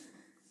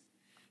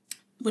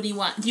 What do you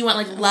want? Do you want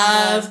like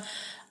love?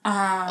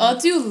 I'll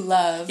do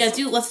love. Yeah,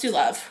 let's do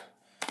love.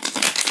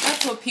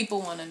 That's what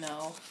people want to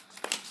know.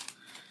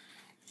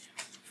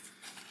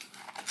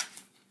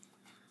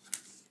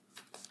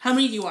 How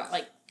many do you want?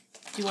 Like,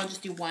 do you want to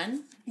just do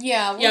one?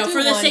 Yeah, we'll do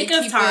for the sake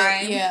of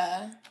time.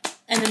 Yeah.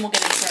 And then we'll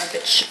get into our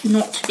bitch,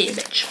 not to be a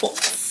bitch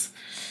holes.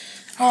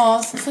 Oh,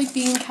 this is like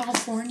being in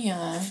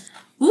California.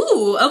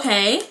 Ooh,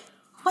 okay.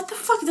 What the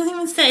fuck? It doesn't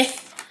even say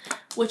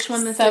which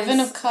one this is. 7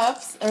 of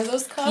cups? Are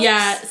those cups?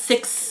 Yeah,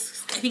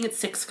 6. I think it's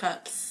 6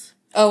 cups.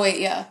 Oh, wait,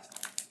 yeah.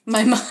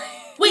 My mind.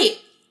 Wait,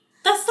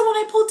 that's the one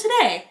I pulled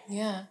today.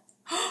 Yeah.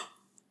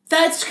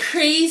 That's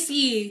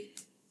crazy.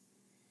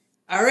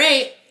 All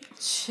right.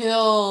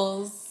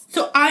 Chills.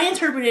 So I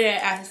interpreted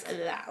it as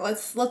that.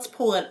 Let's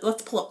pull up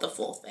the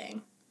full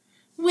thing.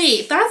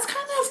 Wait, that's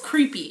kind of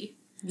creepy.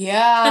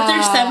 Yeah. That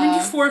there's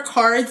 74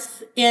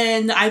 cards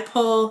and I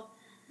pull.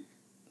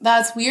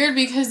 That's weird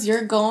because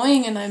you're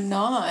going and I'm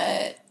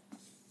not.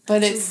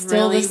 But it's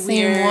still really the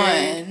same weird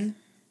one.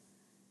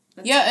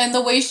 Yeah, and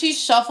the way she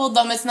shuffled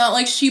them, it's not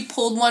like she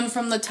pulled one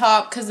from the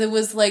top because it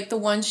was like the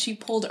one she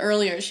pulled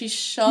earlier. She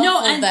shuffled them.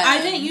 No, and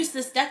I didn't use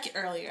this deck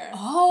earlier.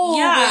 Oh,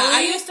 yeah, really?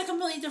 I used a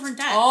completely different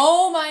deck.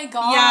 Oh my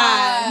god.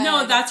 Yeah,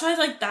 no, that's why I was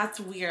like, that's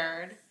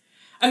weird.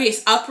 Okay,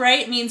 so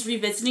upright means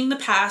revisiting the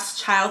past,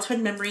 childhood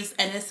memories,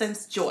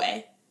 innocence,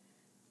 joy.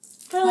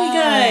 Really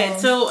good.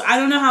 So I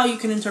don't know how you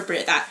can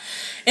interpret that.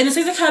 In the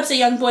 6 of Cups, a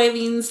young boy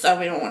leans. Oh,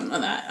 we don't want to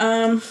know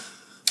that.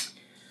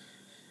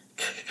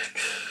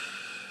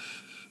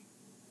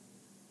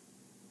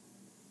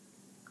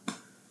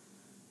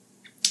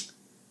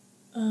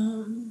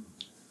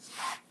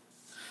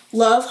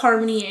 Love,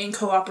 harmony, and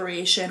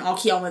cooperation, all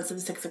key elements of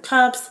the 6 of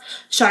Cups,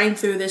 shine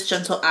through this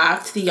gentle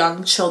act. The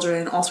young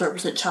children also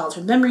represent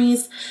childhood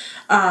memories.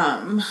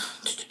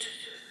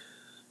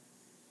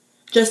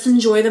 Just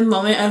enjoy the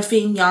moment of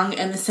being young,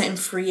 innocent, and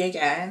free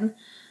again.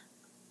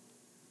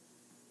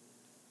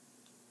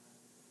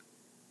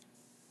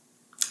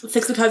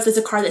 6 of Cups is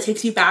a card that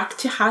takes you back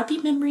to happy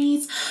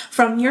memories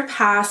from your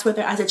past,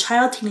 whether as a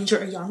child, teenager,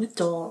 or young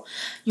adult.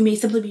 You may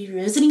simply be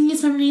revisiting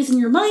these memories in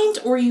your mind,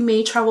 or you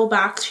may travel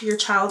back to your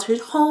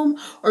childhood home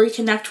or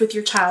reconnect with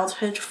your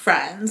childhood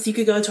friends. You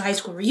could go to a high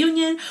school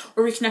reunion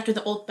or reconnect with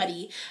an old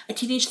buddy. A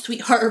teenage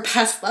sweetheart or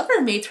past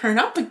lover may turn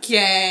up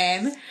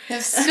again.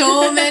 There's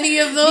so many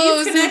of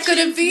those. These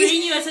connections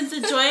bring you a sense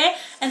of joy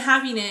and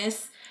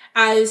happiness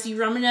as you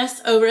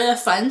reminisce over the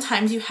fun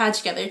times you had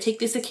together. Take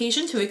this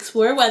occasion to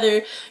explore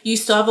whether you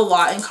still have a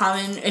lot in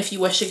common if you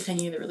wish to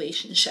continue the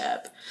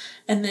relationship.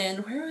 And then,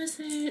 where was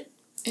it?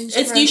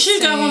 You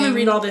should go home and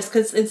read all this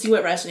and see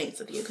what resonates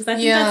with you. Because I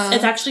think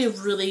it's actually a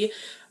really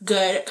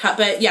good cut.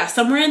 But yeah,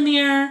 somewhere in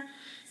there,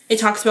 it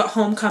talks about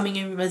homecoming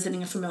and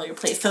revisiting a familiar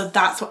place. So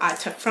that's what I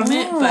took from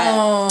it.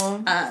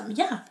 But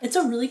yeah, it's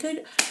a really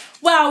good.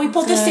 Wow, we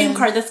pulled the same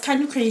card. That's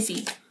kind of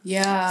crazy.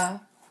 Yeah.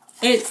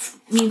 It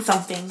means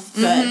something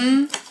good.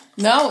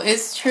 Mm-hmm. No,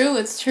 it's true.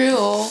 It's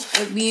true.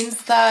 It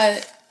means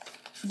that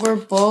we're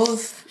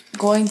both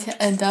going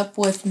to end up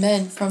with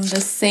men from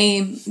the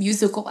same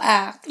musical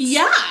act.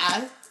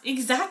 Yeah,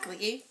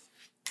 exactly.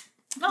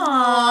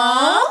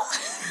 Aww.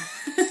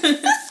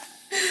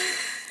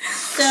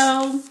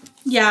 So,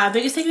 yeah,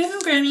 biggest takeaway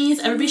from Grammys.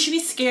 Everybody should be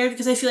scared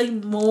because I feel like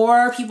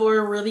more people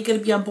are really going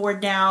to be on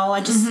board now. I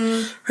just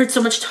heard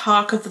so much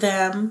talk of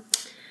them.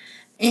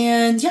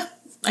 And yeah.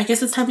 I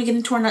guess it's time to get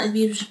into our Not to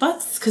Be Bitch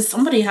Butts because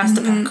somebody has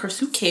to pack her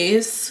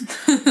suitcase.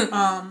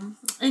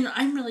 And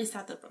I'm really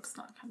sad that Brooke's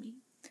not coming.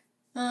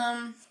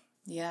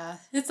 Yeah,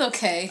 it's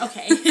okay.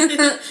 Okay.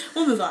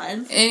 We'll move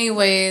on.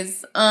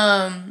 Anyways,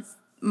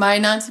 my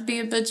Not to Be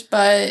a Bitch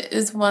Butt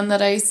is one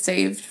that I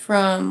saved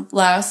from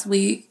last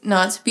week.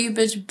 Not to be a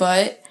bitch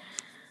butt.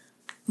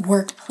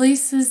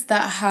 Workplaces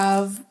that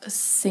have a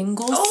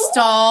single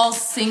stall,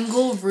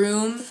 single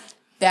room,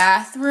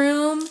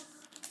 bathroom.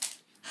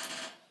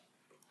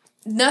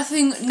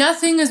 Nothing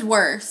is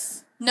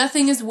worse.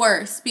 Nothing is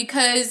worse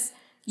because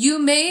you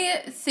may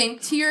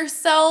think to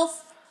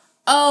yourself,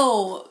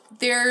 oh,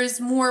 there's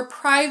more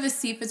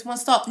privacy if it's one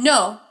stall.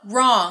 No,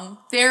 wrong.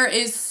 There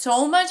is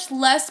so much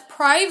less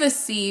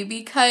privacy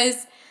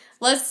because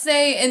let's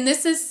say, and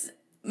this is,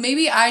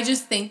 maybe I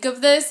just think of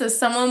this as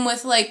someone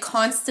with like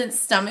constant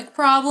stomach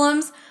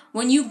problems.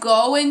 When you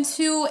go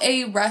into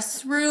a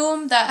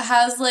restroom that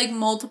has like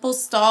multiple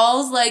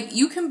stalls, like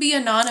you can be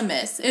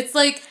anonymous. It's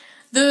like,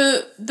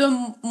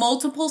 the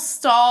multiple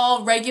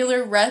stall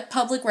regular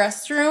public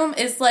restroom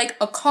is like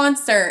a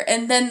concert,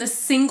 and then the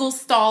single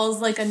stall is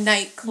like a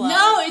nightclub.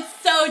 No, it's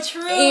so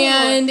true.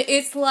 And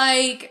it's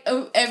like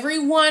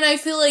everyone I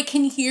feel like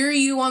can hear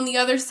you on the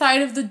other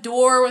side of the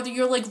door, whether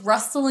you're like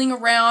rustling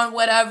around,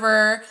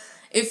 whatever.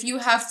 If you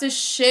have to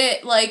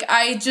shit, like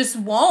I just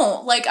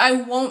won't. Like I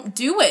won't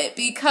do it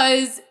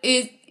because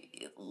it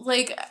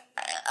like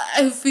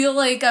I feel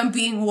like I'm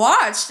being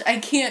watched. I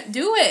can't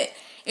do it.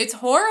 It's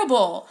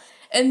horrible.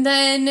 And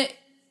then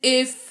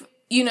if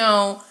you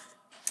know,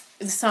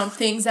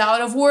 something's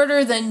out of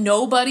order, then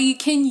nobody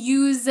can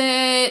use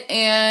it,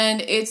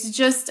 and it's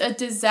just a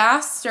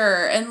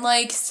disaster. And,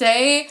 like,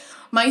 say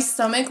my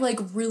stomach, like,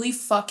 really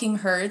fucking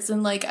hurts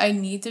and, like, I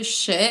need to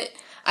shit,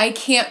 I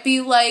can't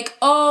be like,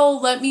 oh,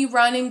 let me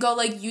run and go,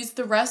 like, use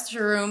the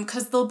restroom,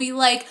 because they'll be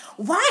like,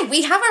 why?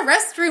 We have a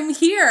restroom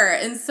here.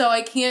 And so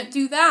I can't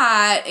do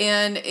that,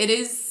 and it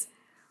is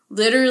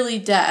literally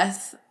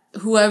death.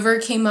 Whoever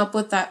came up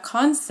with that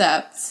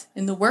concept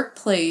in the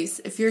workplace,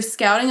 if you're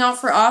scouting out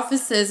for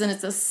offices and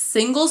it's a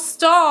single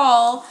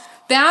stall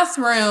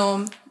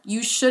bathroom,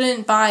 you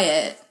shouldn't buy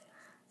it.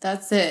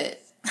 That's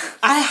it.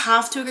 I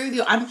have to agree with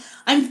you.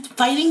 I'm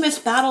fighting this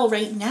battle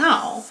right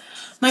now.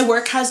 My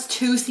work has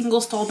 2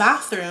 single stall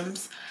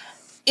bathrooms.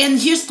 And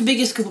here's the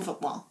biggest scoop of it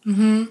all.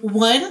 Mm-hmm.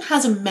 One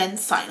has a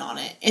men's sign on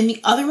it, and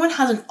the other one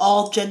has an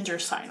all gender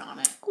sign on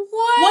it.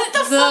 What the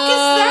fuck is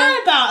that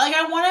about? Like,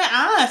 I want to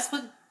ask,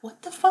 like,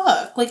 what the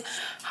fuck? Like,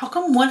 how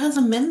come one has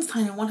a men's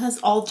sign and one has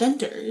all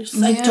genders?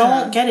 Yeah. I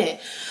don't get it.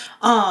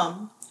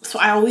 So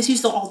I always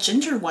use the all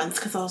gender ones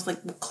because I was like,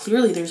 well,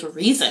 clearly there's a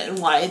reason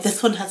why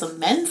this one has a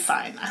men's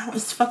sign.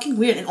 It's fucking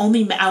weird. And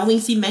I only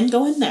see men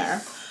go in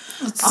there.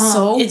 It's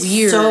so weird.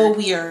 It's so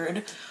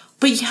weird.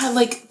 But yeah,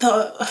 like,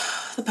 the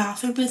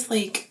bathroom is,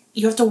 like,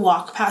 you have to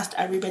walk past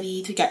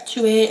everybody to get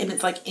to it, and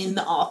it's, like, in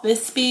the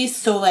office space,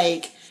 so,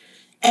 like,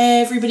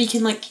 everybody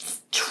can, like,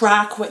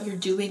 track what you're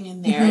doing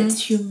in there. Mm-hmm.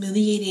 It's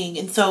humiliating.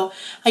 And so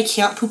I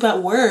can't poop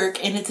at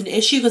work, and it's an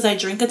issue because I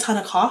drink a ton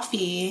of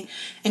coffee,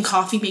 and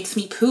coffee makes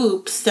me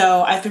poop,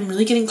 so I've been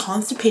really getting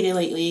constipated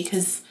lately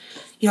because,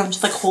 you know, I'm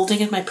just, like, holding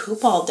in my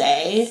poop all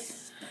day,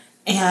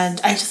 and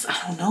I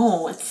don't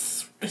know,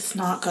 it's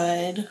not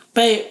good.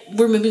 But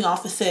we're moving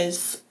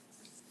offices,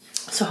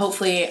 so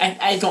hopefully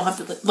I don't have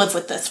to live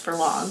with this for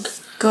long.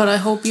 God, I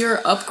hope you're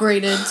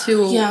upgraded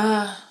to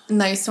a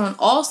nice one.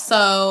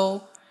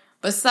 Also,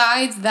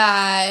 besides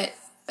that,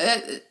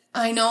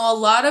 I know a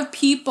lot of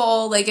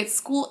people, like at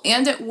school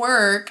and at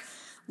work,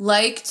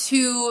 like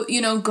to, you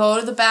know, go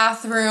to the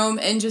bathroom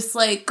and just,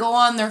 like, go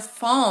on their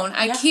phone.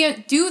 I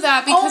can't do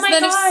that because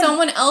then if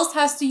someone else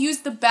has to use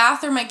the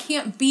bathroom, I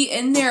can't be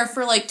in there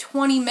for, like,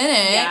 20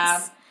 minutes.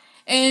 Yeah.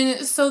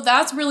 And so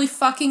that's really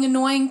fucking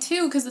annoying,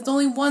 too, because it's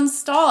only one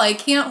stall. I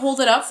can't hold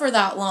it up for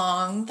that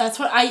long. That's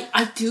what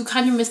I do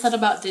kind of miss that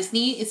about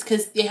Disney, is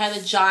because they had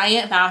the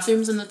giant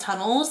bathrooms in the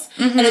tunnels,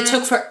 mm-hmm. and it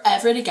took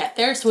forever to get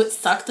there, so it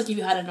sucked like if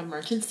you had an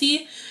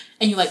emergency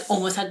and you, like,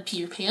 almost had to pee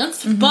your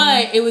pants. Mm-hmm.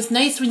 But it was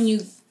nice when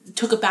you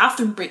took a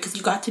bathroom break because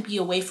you got to be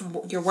away from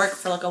your work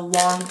for, like, a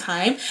long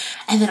time,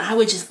 and then I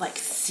would just, like,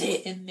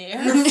 sit in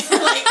there for,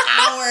 like,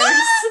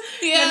 hours,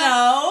 you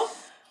know?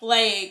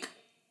 Like,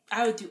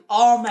 I would do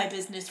all my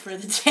business for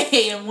the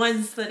day in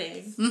one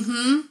sitting.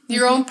 Mm-hmm.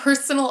 Your own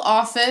personal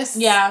office.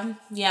 Yeah,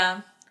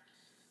 yeah.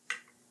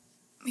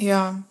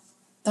 Yeah,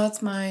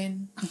 that's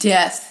mine.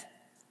 Death.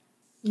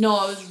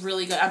 No, it was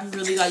really good. I'm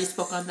really glad you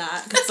spoke on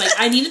that. Because, like,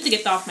 I needed to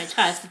get that off my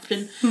chest. It's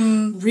been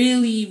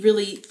really,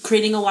 really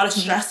creating a lot of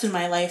stress in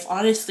my life,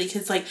 honestly.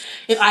 Because, like,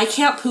 if I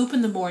can't poop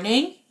in the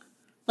morning,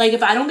 like,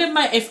 if I don't get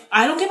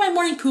my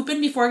morning poop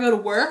in before I go to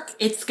work,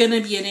 it's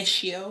gonna be an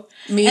issue.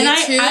 Me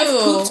too.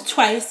 I've pooped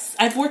twice.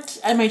 I've worked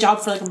at my job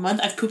for, like, a month.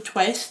 I've pooped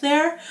twice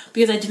there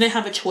because I didn't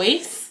have a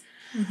choice.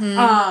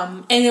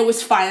 Mm-hmm. And it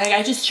was fine. Like,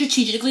 I just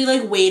strategically,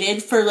 like,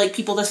 waited for, like,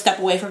 people to step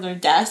away from their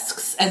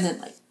desks and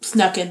then, like,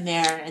 snuck in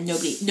there and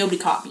nobody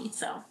caught me.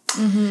 So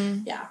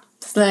yeah.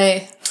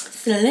 Slay.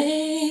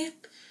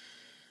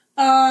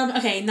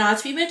 Okay, not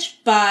to be a bitch,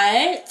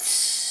 but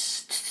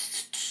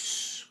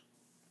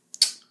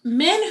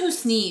men who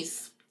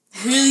sneeze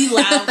really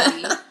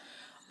loudly.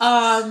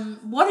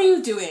 What are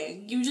you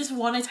doing? You just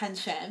want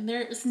attention.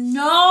 There's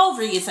no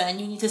reason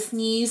you need to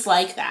sneeze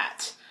like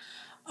that.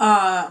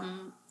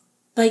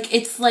 Like,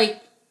 it's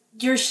like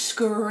you're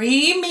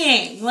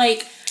screaming.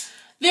 Like,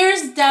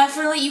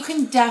 you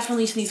can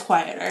definitely sneeze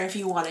quieter if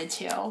you wanted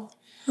to.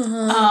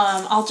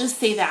 I'll just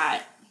say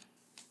that.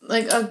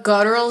 Like, a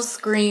guttural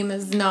scream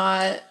is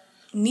not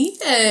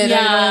needed,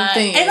 I don't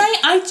think. And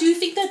I do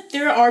think that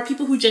there are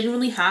people who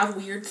genuinely have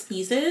weird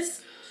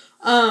sneezes.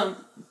 And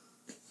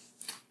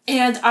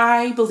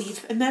I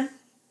believe in them.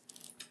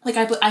 Like,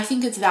 I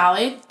think it's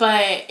valid,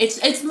 but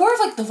it's more of,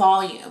 like, the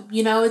volume,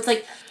 you know? It's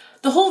like,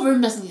 the whole room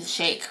doesn't need to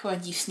shake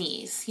when you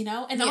sneeze, you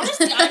know? And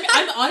honestly,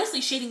 I'm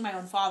honestly shading my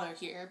own father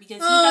here, because he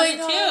does it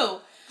too.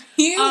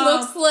 He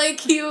looks like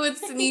he would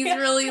sneeze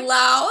really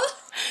loud.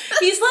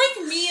 He's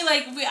like me,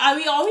 like, we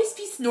always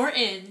be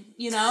snorting,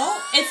 you know?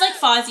 It's like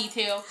Fozzie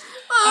too.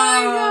 Oh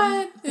my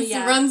god.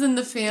 It runs in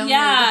the family, the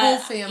whole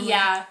family.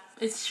 Yeah,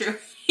 it's true.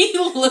 He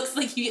looks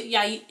like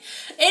any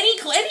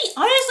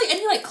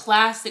like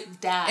classic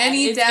dad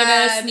is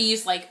gonna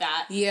sneeze like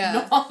that. Yeah.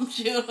 No, I'm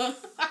joking.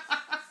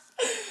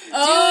 Dude,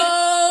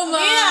 oh my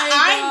god.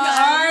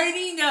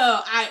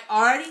 I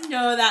already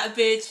know that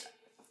bitch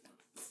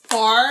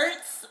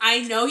farts. I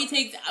know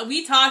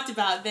we talked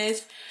about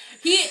this.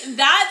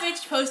 That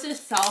bitch posted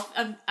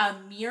a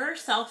mirror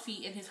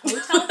selfie in his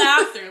hotel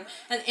bathroom,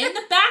 and in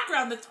the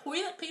background, the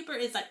toilet paper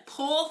is like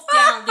pulled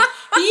down.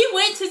 He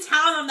went to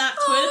town on that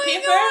toilet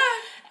paper.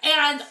 God.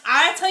 And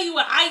I tell you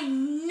what, I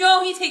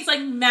know he takes,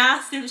 like,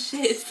 massive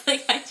shits.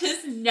 Like, I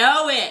just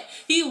know it.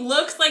 He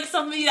looks like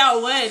somebody that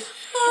would. I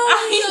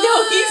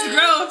know he's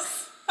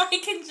gross. I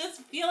can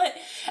just feel it.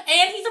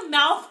 And he's a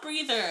mouth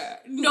breather.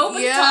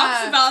 Nobody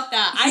talks about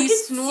that. I can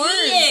snores.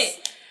 See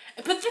it.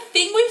 But the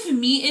thing with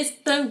me is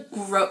the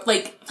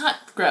not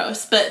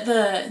gross, but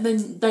the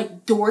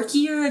like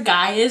dorkier a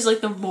guy is, like,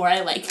 the more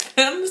I like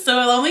him. So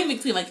it only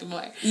makes me like him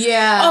more.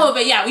 Yeah. Oh,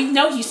 but yeah, we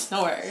know he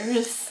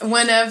snores.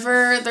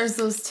 Whenever there's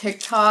those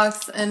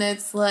TikToks and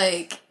it's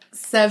like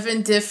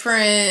 7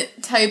 different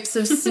types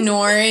of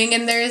snoring,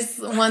 and there's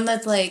one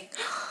that's like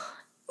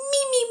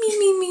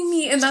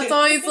me, and that's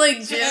always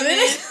like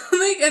Jimmy.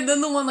 Like, and then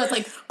the one that's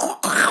like is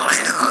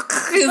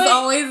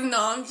always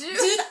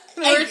Namjoon.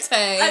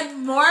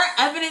 And more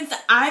evidence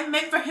that I'm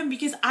meant for him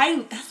because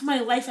that's my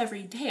life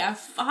every day. I'm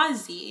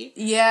Fozzie.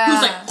 Yeah.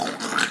 Who's like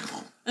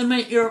in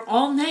my ear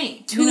all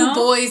night. 2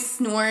 boys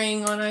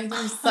snoring on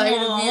either side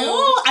of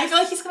you. I feel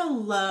like he's gonna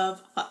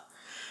love Fuzzy.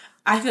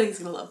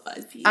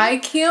 I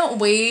can't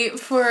wait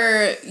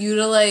for you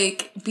to,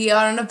 like, be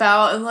out and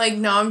about and, like,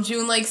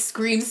 Namjoon, like,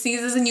 scream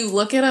sneezes and you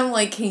look at him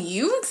like, can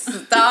you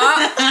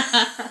stop?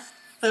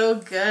 So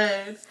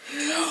good.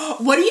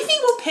 What do you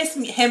think will piss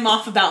him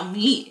off about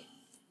me?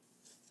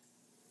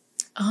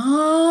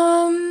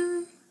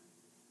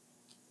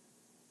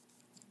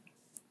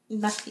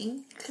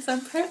 Nothing. Because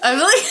I'm perfect. I'm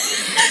like...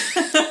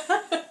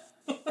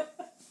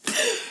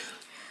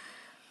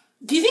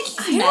 Do you think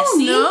he's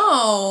messy?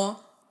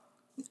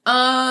 I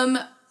don't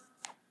know.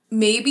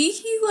 Maybe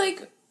he,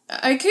 like,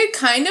 I could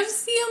kind of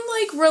see him,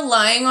 like,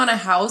 relying on a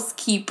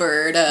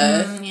housekeeper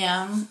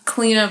to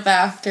clean up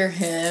after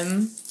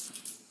him.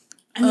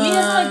 I mean, he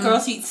has, like,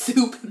 girls eat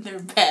soup in their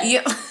bed.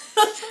 Yeah.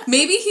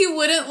 Maybe he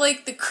wouldn't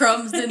like the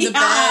crumbs in the bed.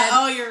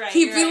 Oh, you're right.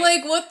 He'd be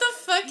like, what the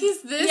fuck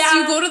is this? Yeah.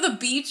 You go to the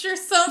beach or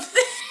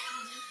something?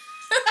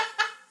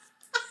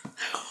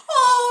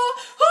 Oh,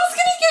 who's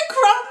gonna get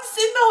crumbs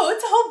in the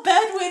hotel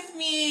bed with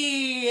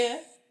me?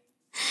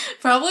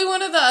 Probably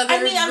one of the other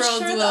girls. I mean, I'm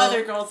sure the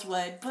other girls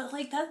would, but,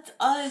 like, that's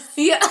us.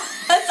 Yeah.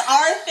 That's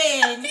our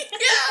thing.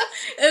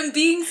 Yeah. And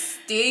being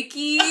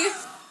sticky.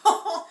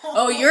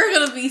 Oh, you're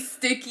gonna be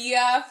sticky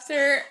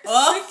after.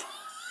 Oh.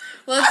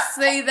 Let's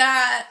say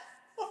that.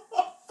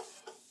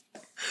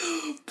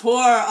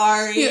 Poor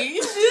Ari. Yeah. She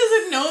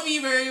doesn't know me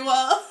very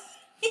well.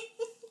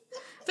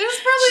 There's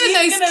probably a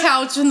nice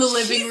couch in the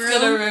living room. She's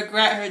gonna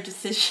regret her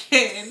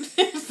decision.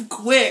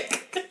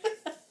 Quick.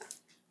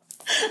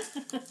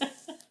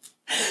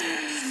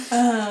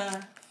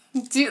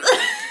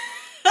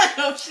 I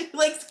hope she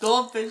likes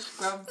goldfish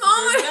crumbs.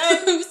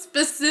 Oh,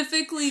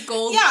 specifically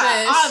goldfish.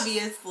 Yeah,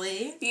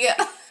 obviously. Yeah.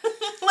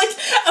 Like,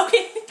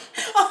 okay,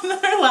 on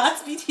our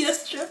last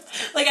BTS trip,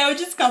 like, I would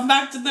just come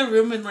back to the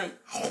room and, like,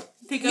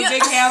 take a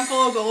big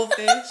handful of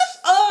goldfish.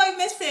 Oh, I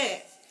miss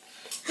it.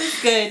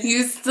 It's good.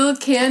 You still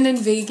can in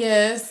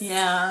Vegas.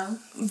 Yeah.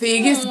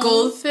 Vegas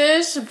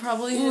goldfish would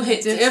probably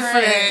hit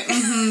different.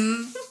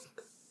 Mm-hmm.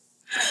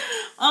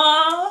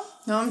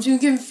 Namjoon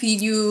can feed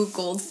you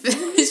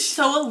goldfish.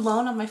 So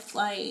alone on my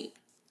flight.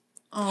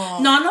 Oh.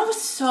 Nana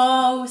was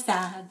so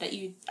sad that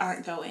you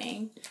aren't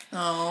going.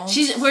 Oh.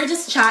 We're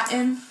just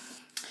chatting.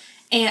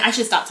 And I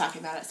should stop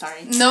talking about it,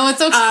 sorry. No,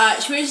 it's okay.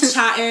 We were just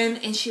chatting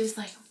and she was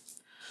like,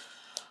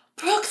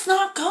 Brooke's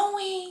not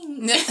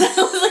going. I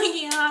was like,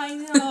 yeah, I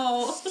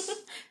know.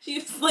 She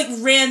was like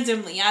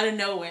randomly out of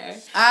nowhere.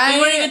 We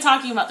weren't even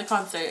talking about the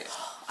concert.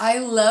 I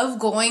love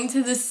going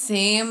to the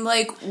same,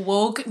 like,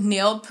 woke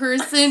nail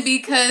person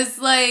because,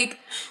 like,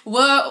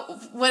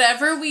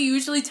 whatever we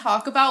usually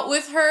talk about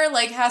with her,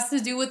 like, has to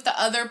do with the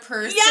other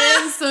person.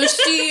 Yeah. So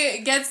she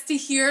gets to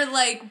hear,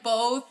 like,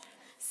 both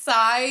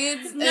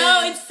sides.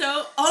 No, it's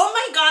so... Oh,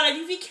 my God, I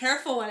need to be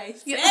careful what I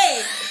say.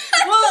 Yeah.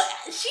 Well,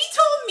 she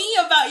told me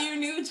about your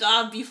new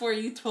job before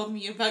you told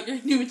me about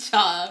your new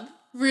job.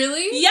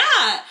 Really?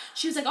 Yeah.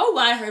 She was like, oh,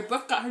 well, I heard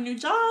Brooke got her new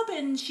job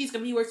and she's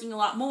going to be working a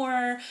lot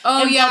more.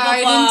 Oh, yeah, blah, blah, blah.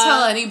 I didn't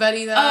tell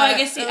anybody that. Oh, I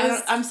guess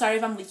I'm sorry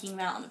if I'm leaking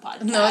that on the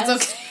podcast. No, it's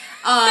okay.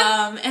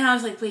 And I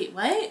was like, wait,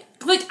 what?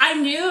 Like, I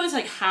knew it was,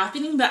 like,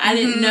 happening, but I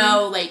didn't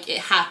know, like, it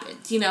happened,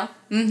 you know?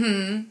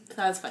 Mm-hmm. So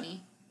that was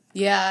funny.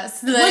 Yeah.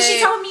 So what'd she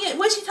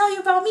tell you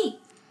about me?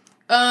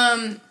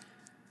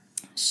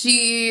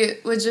 She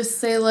would just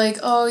say, like,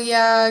 oh,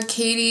 yeah,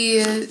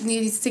 Katie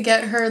needs to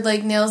get her,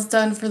 like, nails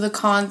done for the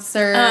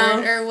concert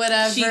or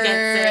whatever. She gets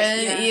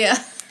it,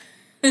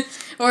 yeah.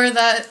 Or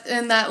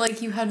that,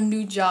 like, you had a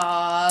new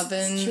job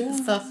and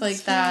stuff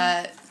like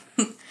that.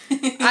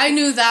 I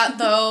knew that,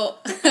 though.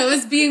 I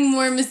was being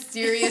more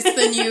mysterious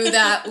than you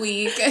that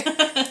week.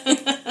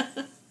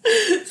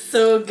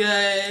 So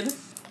good.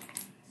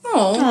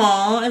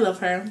 Aw, I love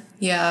her.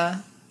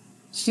 Yeah.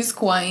 She's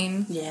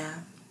queen.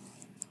 Yeah.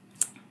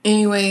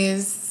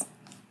 Anyways,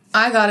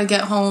 I gotta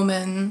get home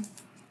and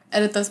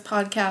edit this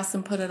podcast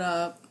and put it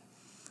up.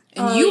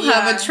 And you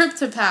have a trip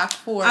to pack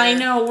for. I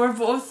know. We're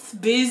both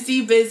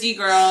busy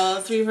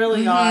girls. We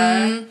really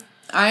are.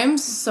 I'm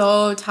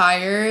so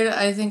tired.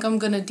 I think I'm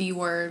going to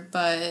D-word,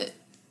 but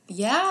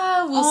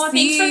yeah, we'll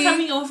see. Thanks for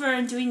coming over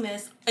and doing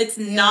this. It's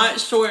not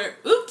short.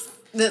 Oops.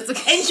 That's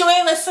okay.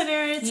 Enjoy,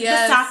 listeners.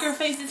 Yes. The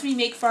sacrifices we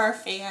make for our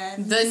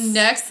fans. The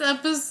next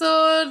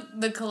episode,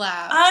 the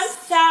collapse. I'm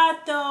sad,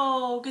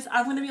 though, because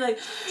I'm going to be like,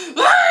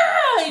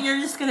 ah! And you're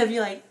just going to be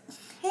like,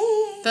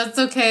 hey. That's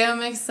okay.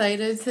 I'm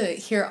excited to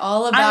hear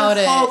all about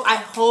it. I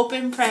hope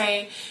and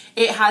pray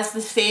it has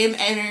the same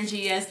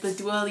energy as the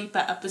Dua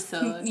Lipa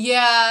episode.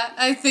 Yeah,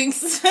 I think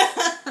so.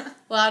 A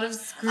lot of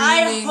screaming.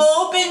 I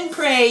hope and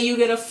pray you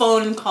get a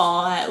phone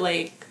call at,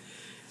 like,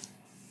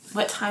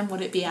 what time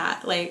would it be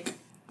at? Like,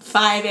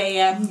 5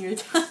 a.m. your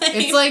time.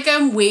 It's like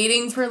I'm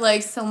waiting for,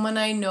 like, someone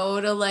I know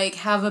to, like,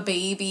 have a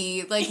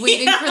baby. Like,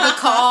 waiting for the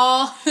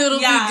call. It'll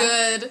be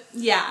good.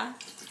 Yeah.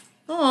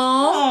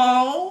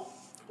 Aww.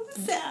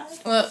 Sad.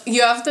 Well,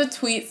 you have to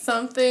tweet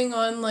something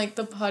on, like,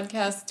 the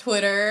podcast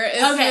Twitter. It's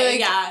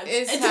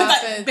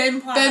happened.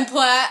 Ben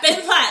Platt.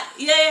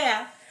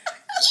 Yeah.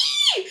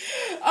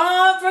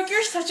 Brooke,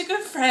 you're such a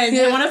good friend.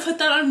 Yeah. I want to put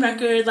that on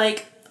record.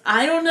 Like,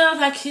 I don't know if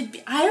I could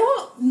be... I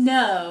don't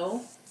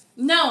know.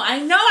 No, I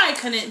know I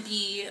couldn't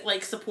be,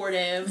 like,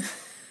 supportive.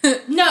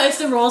 No, if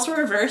the roles were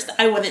reversed,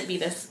 I wouldn't be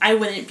this. I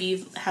wouldn't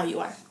be how you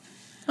are.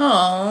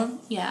 Aww.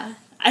 Yeah.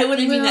 I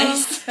wouldn't be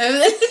nice.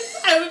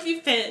 I would be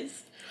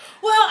pissed.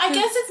 Well, I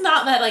guess it's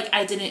not that, like,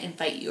 I didn't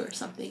invite you or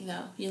something,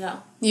 though, you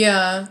know?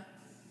 Yeah.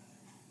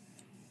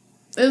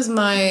 It was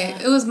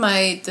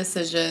my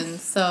decision,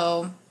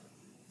 so...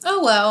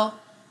 Oh, well.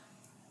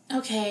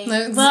 Okay.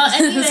 Well,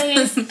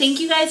 anyways, thank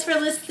you guys for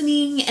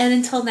listening, and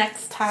until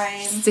next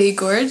time. Stay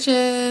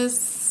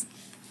gorgeous.